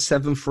tall and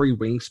 7'3"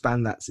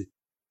 wingspan. That's it.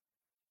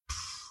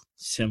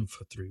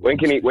 7'3".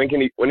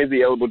 When is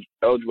he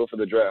eligible for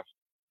the draft?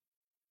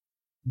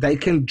 They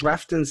can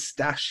draft and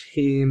stash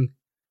him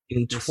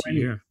in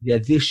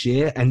this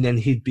year, and then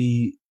you'd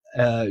be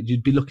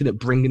looking at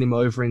bringing him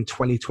over in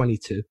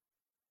 2022.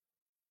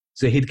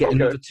 So he'd get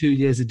another 2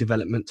 years of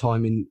development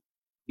time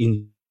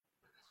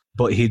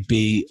but he'd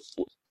be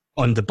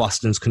under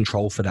Boston's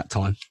control for that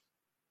time.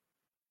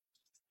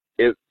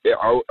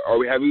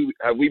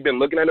 Have we been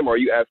looking at him, or are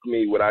you asking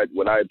me would I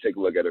take a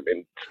look at him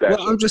and stash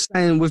him? I'm just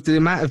saying, with the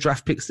amount of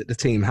draft picks that the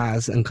team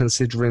has, and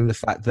considering the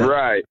fact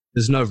that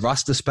there's no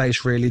roster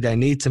space really, they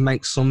need to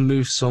make some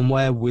move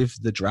somewhere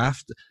with the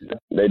draft.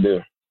 They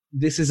do.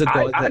 This is a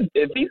guy go ahead.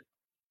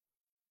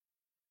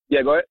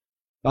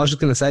 I was just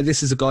going to say,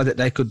 this is a guy that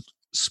they could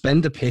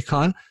spend a pick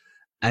on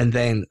and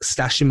then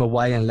stash him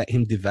away and let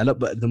him develop.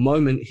 But at the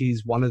moment,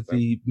 he's one of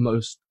the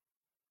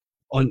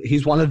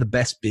he's one of the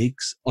best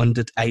bigs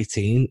under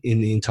 18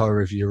 in the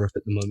entire of Europe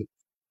at the moment.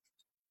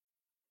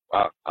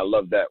 Wow, I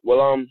love that.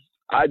 Well,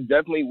 I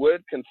definitely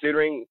would,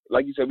 considering,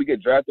 like you said, we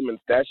could draft him and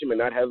stash him and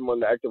not have him on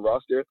the active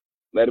roster,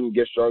 let him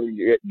get stronger,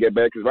 get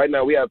better. Because right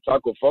now we have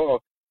Taco Fall,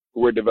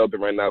 who we're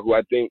developing right now, who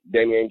I think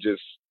Danny Ainge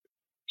just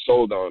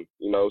sold on,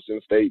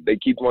 since they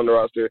keep him on the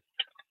roster.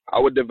 I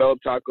would develop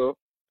Taco.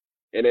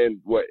 And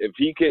then if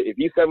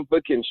he's 7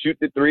 foot, can shoot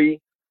the three,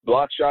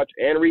 block shots,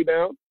 and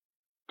rebound.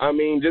 I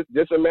mean,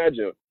 just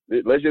imagine.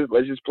 Let's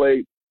just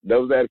play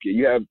devil's advocate.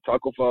 You have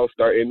Taco Fall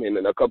starting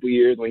in a couple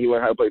years when he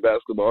learned how to play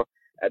basketball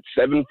at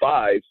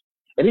 7'5",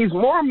 and he's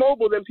more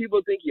mobile than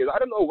people think he is. I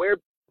don't know where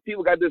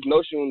people got this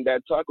notion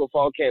that Taco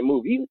Fall can't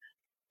move. He,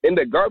 in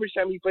the garbage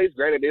time he plays,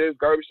 granted it is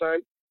garbage time,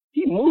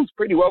 he moves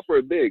pretty well for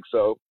a big.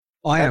 So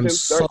I am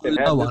so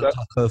low on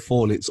Taco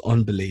Fall. It's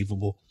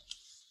unbelievable.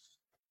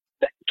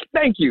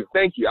 Thank you.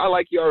 I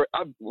like you.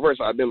 First,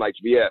 I've been like,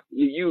 yeah,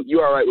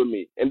 you all right with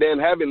me. And then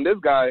having this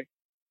guy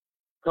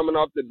coming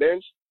off the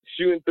bench,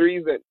 shooting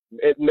threes,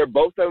 and they're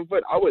both 7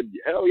 foot, I would,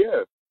 hell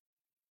yeah.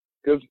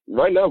 Because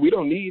right now, we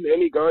don't need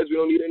any guards. We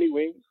don't need any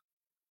wings.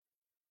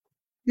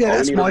 Yeah,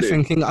 that's my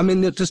thinking. I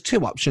mean, there's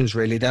two options,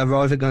 really. They're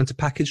either going to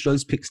package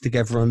those picks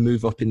together and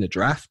move up in the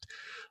draft.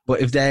 But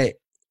if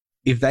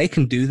they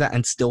can do that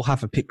and still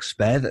have a pick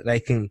spare that they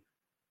can...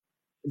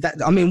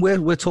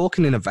 we're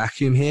talking in a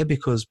vacuum here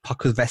because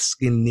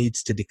Pokovetskin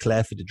needs to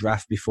declare for the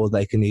draft before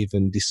they can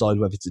even decide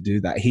whether to do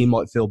that. He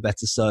might feel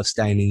better served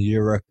staying in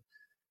Europe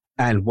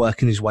and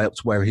working his way up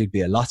to where he'd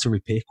be a lottery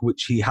pick,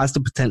 which he has the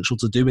potential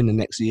to do in the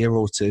next year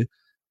or two.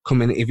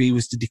 If he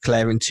was to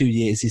declare in 2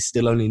 years, he's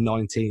still only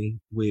 19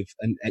 with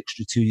an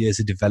extra 2 years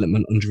of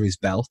development under his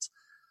belt.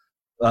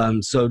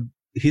 So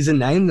he's a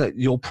name that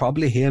you'll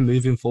probably hear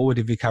moving forward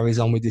if he carries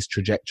on with this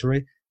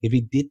trajectory. If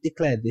he did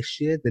declare this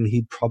year, then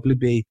he'd probably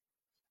be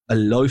a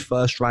low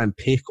first round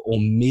pick or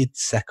mid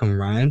second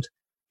round.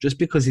 Just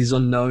because he's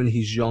unknown,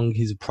 he's young,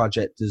 he's a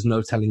project, there's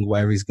no telling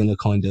where he's going to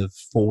kind of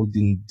fall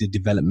in the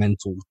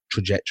developmental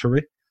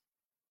trajectory.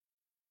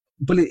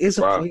 But it is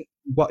a point.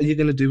 What are you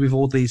going to do with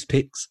all these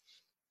picks?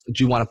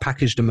 Do you want to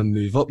package them and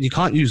move up? You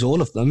can't use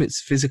all of them. It's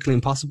physically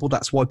impossible.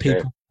 That's why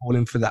people are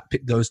calling for that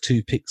pick, those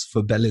 2 picks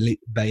for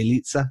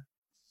Bjelica.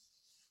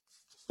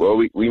 Well,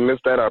 we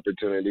missed that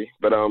opportunity.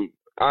 But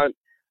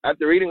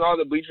after reading all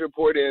the Bleacher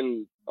Report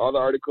and all the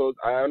articles,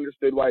 I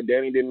understood why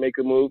Danny didn't make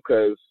a move,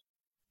 because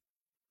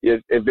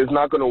if it's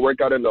not going to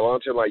work out in the long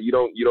term, like you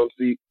don't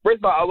see. First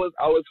of all,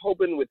 I was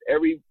hoping with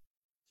every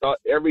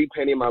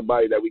penny in my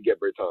body that we get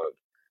Bertans.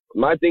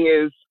 My thing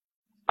is,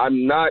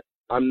 I'm not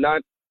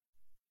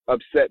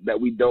upset that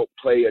we don't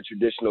play a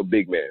traditional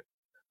big man.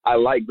 I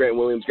like Grant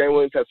Williams. Grant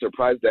Williams has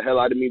surprised the hell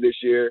out of me this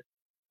year.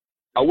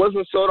 I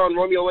wasn't sold on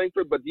Romeo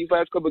Langford, but these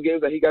last couple of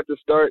games that he got to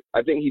start,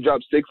 I think he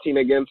dropped 16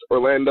 against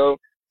Orlando.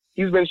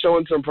 He's been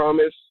showing some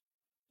promise.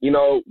 You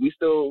know, we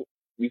still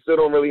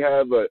don't really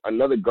have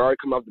another guard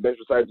come off the bench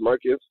besides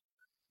Marcus,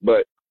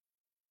 but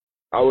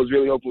I was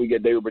really hoping we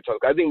get David Bertans.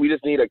 I think we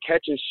just need a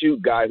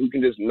catch-and-shoot guy who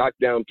can just knock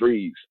down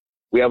threes.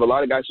 We have a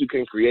lot of guys who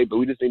can create, but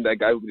we just need that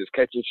guy who can just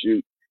catch and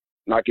shoot,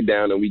 knock it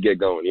down, and we get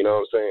going. You know what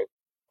I'm saying?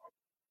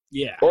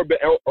 Yeah.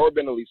 Or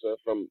Ben Elisa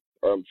from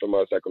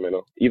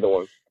Sacramento. Either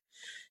one.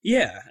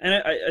 Yeah, and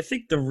I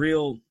think the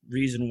real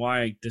reason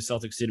why the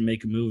Celtics didn't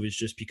make a move is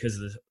just because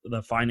of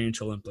the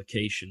financial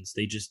implications.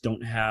 They just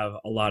don't have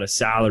a lot of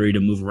salary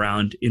to move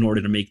around in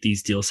order to make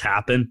these deals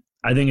happen.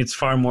 I think it's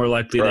far more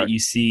likely that you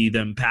see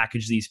them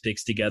package these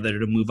picks together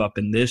to move up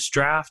in this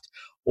draft,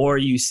 or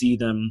you see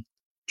them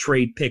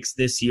trade picks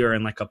this year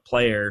and like a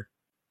player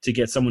to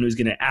get someone who's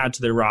going to add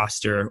to their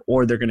roster,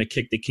 or they're going to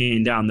kick the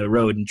can down the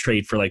road and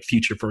trade for like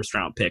future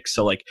first-round picks.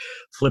 So like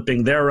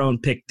flipping their own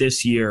pick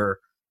this year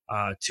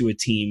to a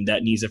team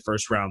that needs a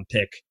first-round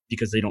pick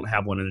because they don't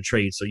have one in a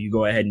trade. So you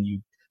go ahead and you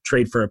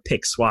trade for a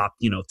pick swap,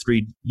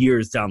 3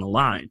 years down the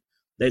line.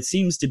 That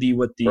seems to be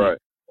what the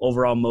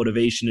overall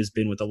motivation has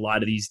been with a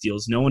lot of these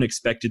deals. No one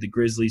expected the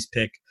Grizzlies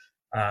pick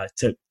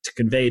to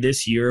convey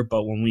this year,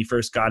 but when we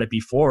first got it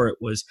before, it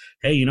was,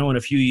 hey, in a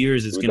few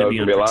years it's going to be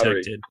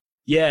unprotected.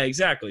 Yeah,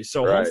 exactly.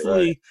 So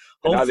hopefully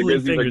now the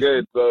Grizzlies are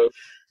good. So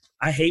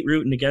I hate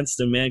rooting against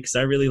them, man, because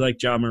I really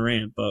like Ja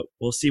Morant, but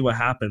we'll see what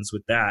happens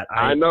with that.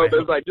 I know,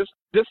 but it's like just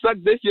suck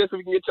this year so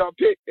we can get y'all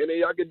pick, and then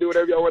y'all can do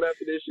whatever y'all want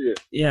after this year.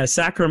 Yeah,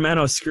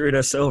 Sacramento screwed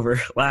us over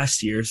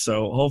last year,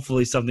 so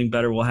hopefully something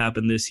better will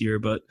happen this year.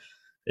 But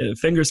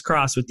fingers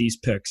crossed with these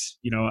picks.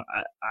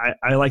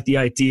 I like the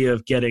idea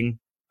of getting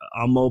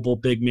a mobile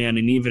big man,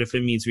 and even if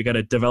it means we got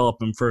to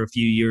develop him for a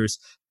few years,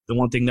 the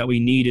one thing that we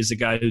need is a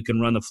guy who can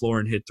run the floor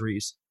and hit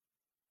threes.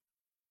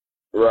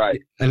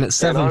 Right. And at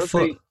 7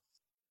 foot,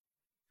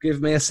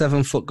 give me a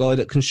 7 foot guy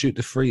that can shoot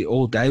the three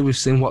all day. We've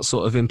seen what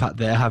sort of impact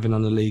they're having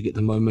on the league at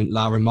the moment.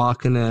 Lauri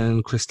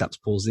Markkanen, Kristaps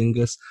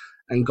Porzingis,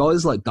 and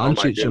guys like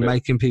Doncic are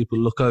making people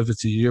look over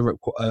to Europe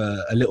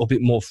a little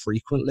bit more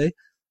frequently.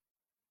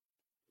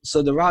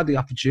 So there are the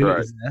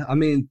opportunities there. I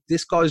mean,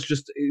 this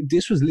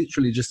was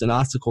literally just an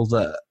article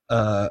that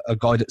a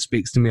guy that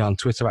speaks to me on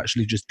Twitter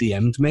actually just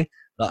DM'd me.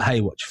 Like,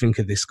 hey, what do you think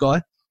of this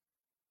guy?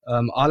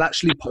 I'll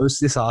actually post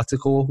this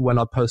article when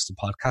I post the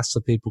podcast so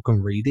people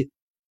can read it.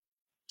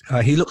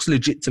 He looks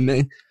legit to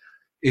me.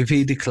 If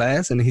he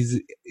declares and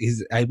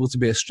he's able to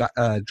be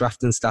a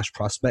draft and stash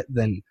prospect,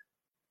 then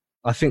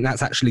I think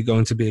that's actually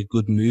going to be a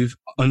good move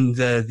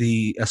under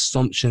the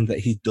assumption that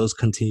he does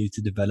continue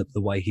to develop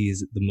the way he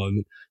is at the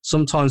moment.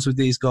 Sometimes with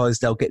these guys,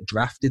 they'll get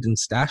drafted and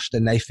stashed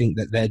and they think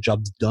that their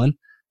job's done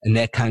and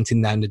they're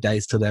counting down the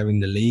days till they're in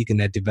the league and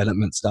their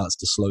development starts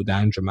to slow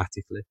down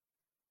dramatically.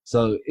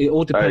 So it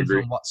all depends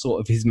on what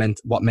sort of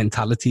what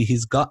mentality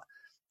he's got.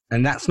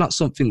 And that's not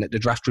something that the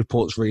draft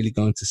report's really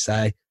going to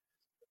say.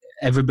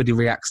 Everybody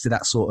reacts to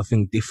that sort of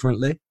thing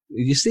differently.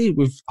 You see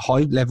with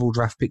high-level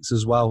draft picks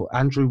as well.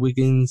 Andrew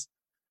Wiggins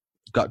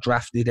got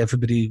drafted.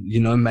 Everybody,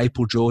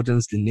 Maple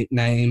Jordan's the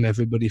nickname.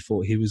 Everybody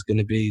thought he was going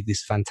to be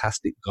this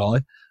fantastic guy.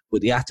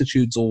 But the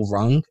attitude's all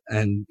wrong,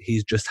 and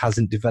he just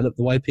hasn't developed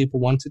the way people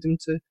wanted him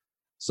to.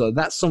 So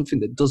that's something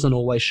that doesn't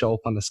always show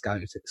up on the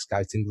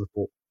scouting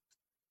report.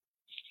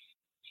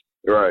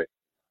 Right.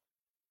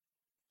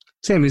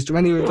 Tim, is there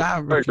any of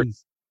our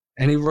rookies?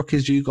 Any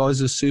rookies you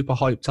guys are super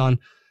hyped on?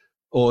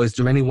 Or is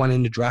there anyone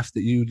in the draft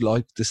that you'd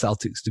like the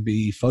Celtics to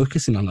be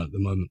focusing on at the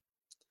moment?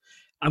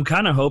 I'm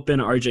kind of hoping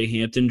RJ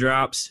Hampton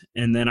drops.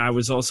 And then I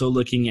was also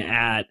looking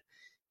at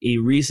a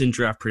recent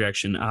draft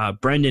projection.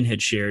 Brendan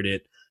had shared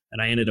it,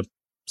 and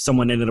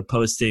someone ended up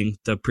posting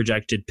the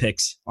projected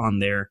picks on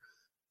there.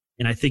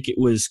 And I think it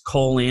was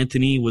Cole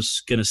Anthony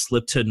was going to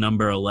slip to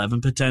number 11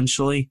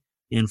 potentially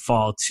and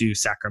fall to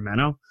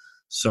Sacramento.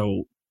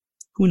 So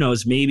who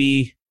knows?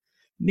 Maybe,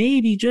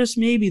 just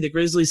maybe, the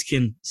Grizzlies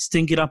can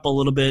stink it up a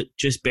little bit,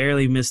 just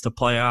barely miss the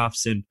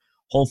playoffs, and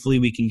hopefully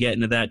we can get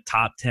into that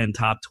top 10,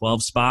 top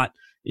 12 spot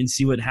and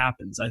see what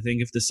happens. I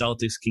think if the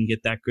Celtics can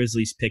get that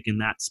Grizzlies pick in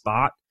that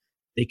spot,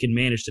 they can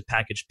manage to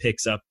package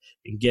picks up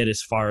and get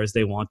as far as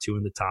they want to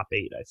in the top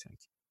 8, I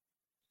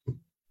think.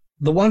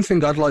 The one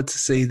thing I'd like to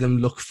see them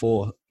look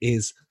for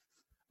is,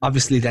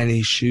 obviously they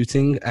need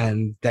shooting,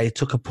 and they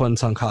took a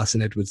punt on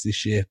Carson Edwards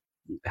this year.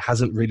 It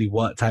hasn't really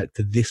worked out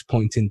to this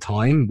point in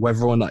time.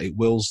 Whether or not it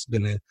will's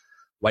going to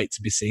wait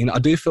to be seen. I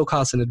do feel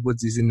Carson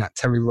Edwards is in that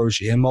Terry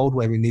Rozier mold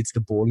where he needs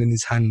the ball in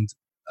his hand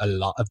a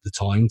lot of the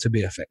time to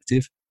be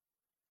effective.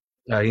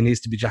 He needs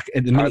to be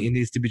he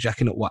needs to be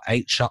jacking up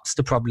 8 shots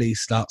to probably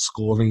start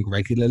scoring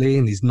regularly,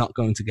 and he's not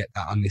going to get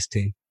that on this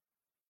team.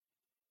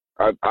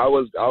 I'm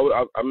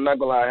not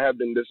gonna lie, I have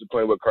been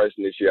disappointed with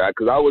Carson this year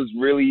because I was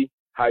really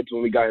hyped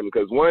when we got him.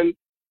 Because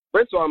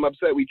first of all, I'm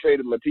upset we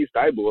traded Matisse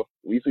Thybulle.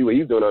 We see what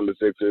he's doing on the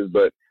Sixers,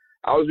 but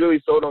I was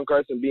really sold on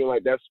Carson being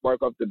like that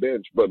spark off the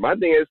bench. But my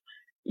thing is,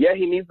 yeah,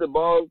 he needs the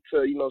ball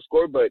to,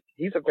 score, but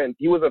he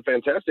was a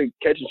fantastic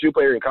catch and shoot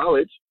player in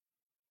college.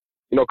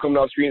 Coming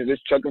off screen and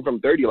just chucking from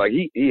 30, like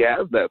he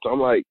has that. So I'm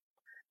like,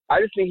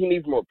 I just think he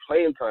needs more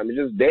playing time. It's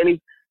just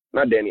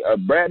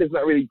Brad is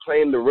not really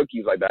playing the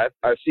rookies like that.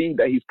 I see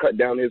that he's cut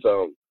down his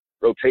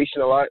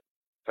rotation a lot.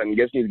 So I'm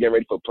guessing he's getting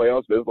ready for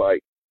playoffs, but it's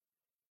like,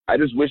 I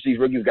just wish these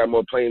rookies got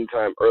more playing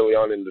time early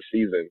on in the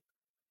season.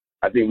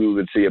 I think we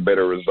would see a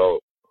better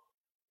result.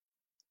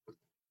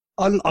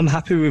 I'm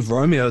happy with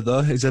Romeo, though.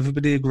 Is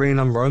everybody agreeing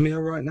on Romeo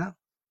right now?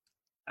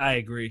 I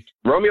agree.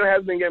 Romeo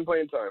has been getting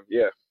playing time,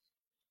 yeah.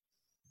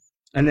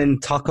 And then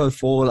Taco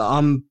Fall.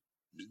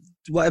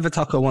 Whatever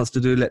Taco wants to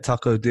do, let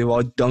Taco do.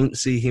 I don't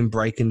see him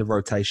breaking the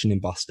rotation in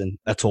Boston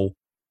at all.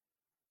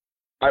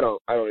 I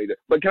don't either.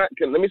 But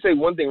let me say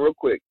one thing real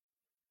quick.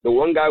 The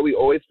one guy we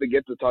always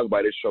forget to talk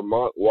about is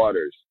Tremont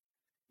Waters.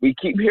 We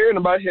keep hearing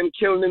about him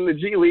killing in the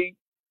G League,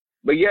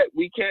 but yet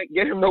we can't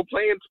get him no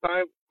playing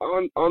time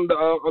on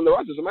the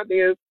roster. So my thing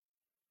is,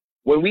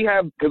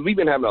 because we've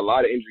been having a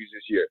lot of injuries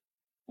this year,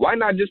 why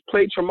not just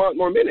play Tremont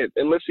more minutes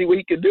and let's see what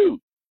he could do?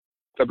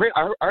 So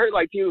I heard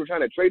like teams were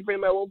trying to trade for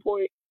him at one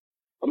point.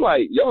 I'm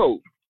like, yo,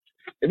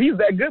 if he's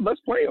that good, let's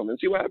play him and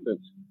see what happens.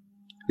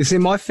 You see,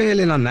 my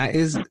feeling on that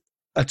is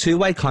a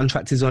two-way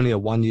contract is only a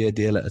one-year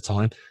deal at a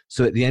time.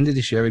 So at the end of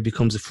this year, he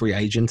becomes a free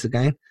agent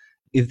again.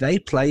 If they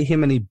play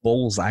him and he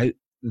balls out,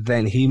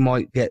 then he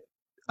might get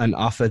an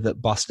offer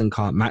that Boston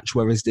can't match.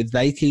 Whereas if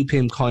they keep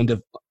him kind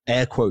of,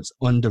 air quotes,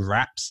 under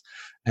wraps,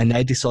 and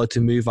they decide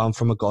to move on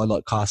from a guy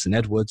like Carson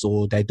Edwards,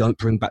 or they don't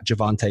bring back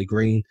Javonte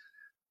Green,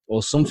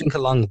 or something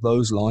along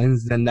those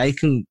lines, then they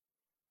can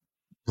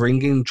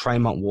bring in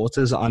Tremont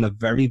Waters on a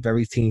very,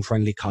 very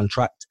team-friendly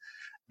contract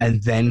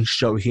and then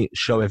show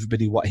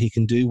everybody what he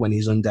can do when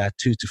he's under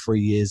 2 to 3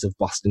 years of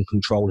Boston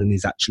control and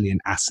he's actually an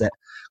asset.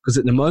 Because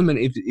at the moment,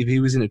 if he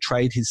was in a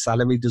trade, his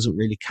salary doesn't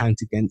really count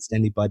against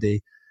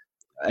anybody.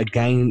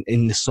 Again,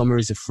 in the summer,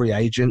 he's a free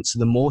agent. So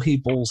the more he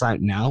balls out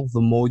now,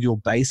 the more you're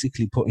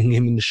basically putting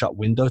him in the shop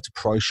window to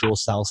price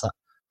yourself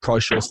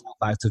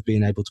out of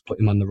being able to put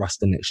him on the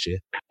roster next year.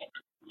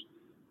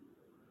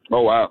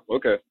 Oh, wow.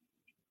 Okay.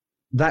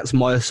 That's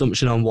my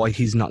assumption on why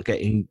he's not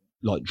getting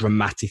like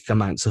dramatic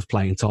amounts of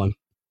playing time.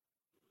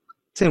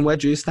 Tim, where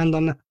do you stand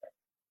on that?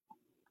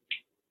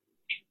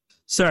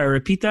 Sorry,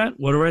 repeat that.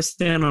 What do I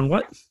stand on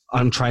what?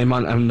 On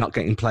Tremont and not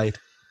getting played.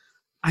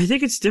 I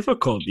think it's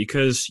difficult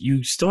because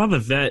you still have a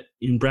vet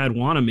in Brad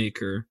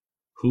Wanamaker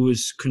who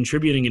is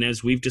contributing, and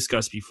as we've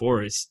discussed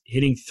before, is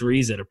hitting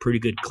threes at a pretty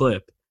good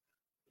clip.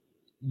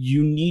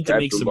 You need to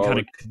make some kind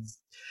of...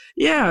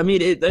 Yeah, I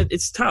mean,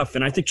 it's tough.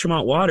 And I think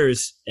Tremont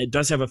Waters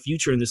does have a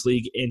future in this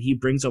league, and he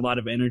brings a lot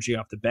of energy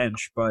off the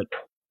bench. But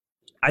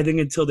I think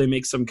until they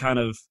make some kind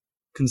of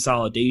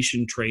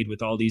consolidation trade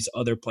with all these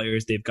other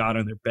players they've got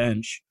on their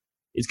bench,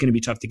 it's going to be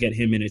tough to get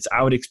him minutes.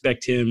 I would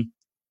expect him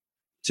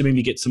to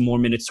maybe get some more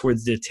minutes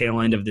towards the tail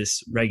end of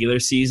this regular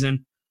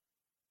season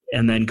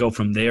and then go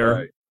from there.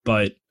 Right.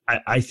 But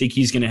I think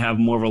he's going to have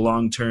more of a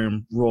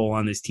long-term role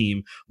on this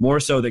team, more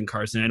so than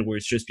Carson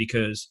Edwards, just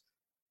because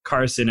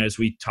Carson, as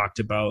we talked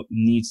about,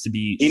 needs to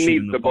be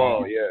shooting the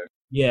ball. Yeah.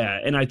 Yeah,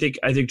 and I think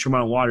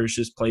Tremont Waters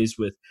just plays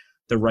with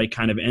the right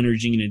kind of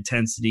energy and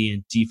intensity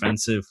and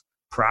defensive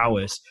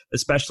prowess,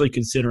 especially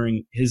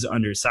considering his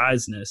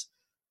undersizedness.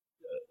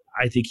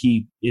 I think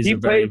he is a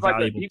very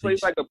valuable piece. He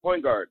plays like a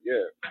point guard,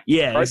 yeah.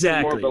 Yeah,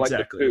 Carson's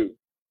exactly.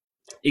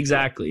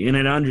 Exactly, and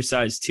an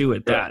undersized too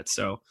at that.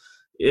 So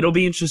it'll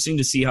be interesting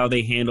to see how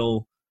they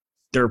handle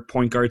their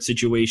point guard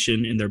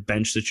situation and their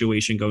bench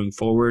situation going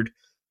forward.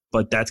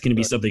 But that's going to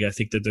be something I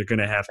think that they're going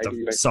to have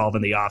to solve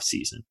in the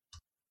offseason.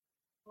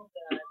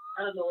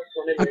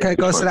 Okay,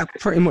 guys, so that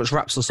pretty much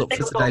wraps us up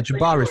for today.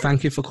 Jabari,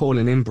 thank you for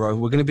calling in, bro.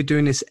 We're going to be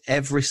doing this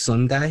every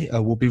Sunday.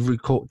 We'll be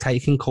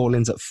taking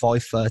call-ins at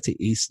 5:30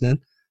 Eastern.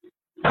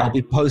 I'll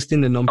be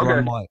posting the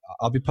number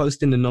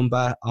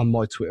on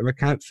my Twitter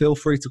account. Feel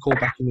free to call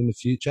back in the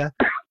future.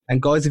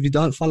 And guys, if you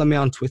don't follow me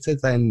on Twitter,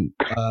 then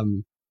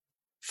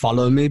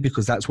follow me,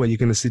 because that's where you're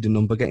going to see the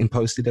number getting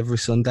posted every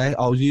Sunday.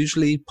 I'll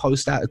usually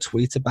post out a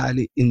tweet about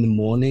it in the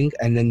morning,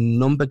 and then the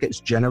number gets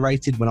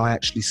generated when I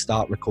actually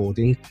start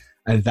recording,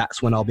 and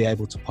that's when I'll be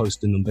able to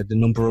post the number. The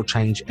number will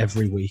change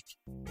every week.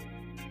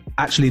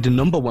 Actually, the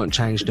number won't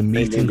change. The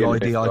meeting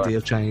ID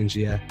will change,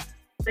 yeah.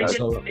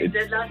 So,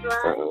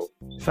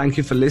 thank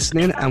you for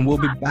listening, and we'll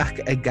be back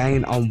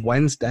again on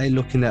Wednesday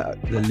looking at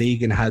the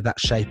league and how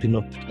that's shaping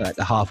up at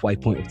the halfway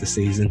point of the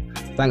season.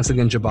 Thanks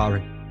again,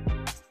 Jabari.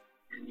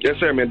 Yes,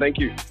 sir, man. Thank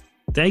you.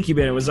 Thank you,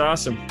 man. It was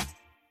awesome.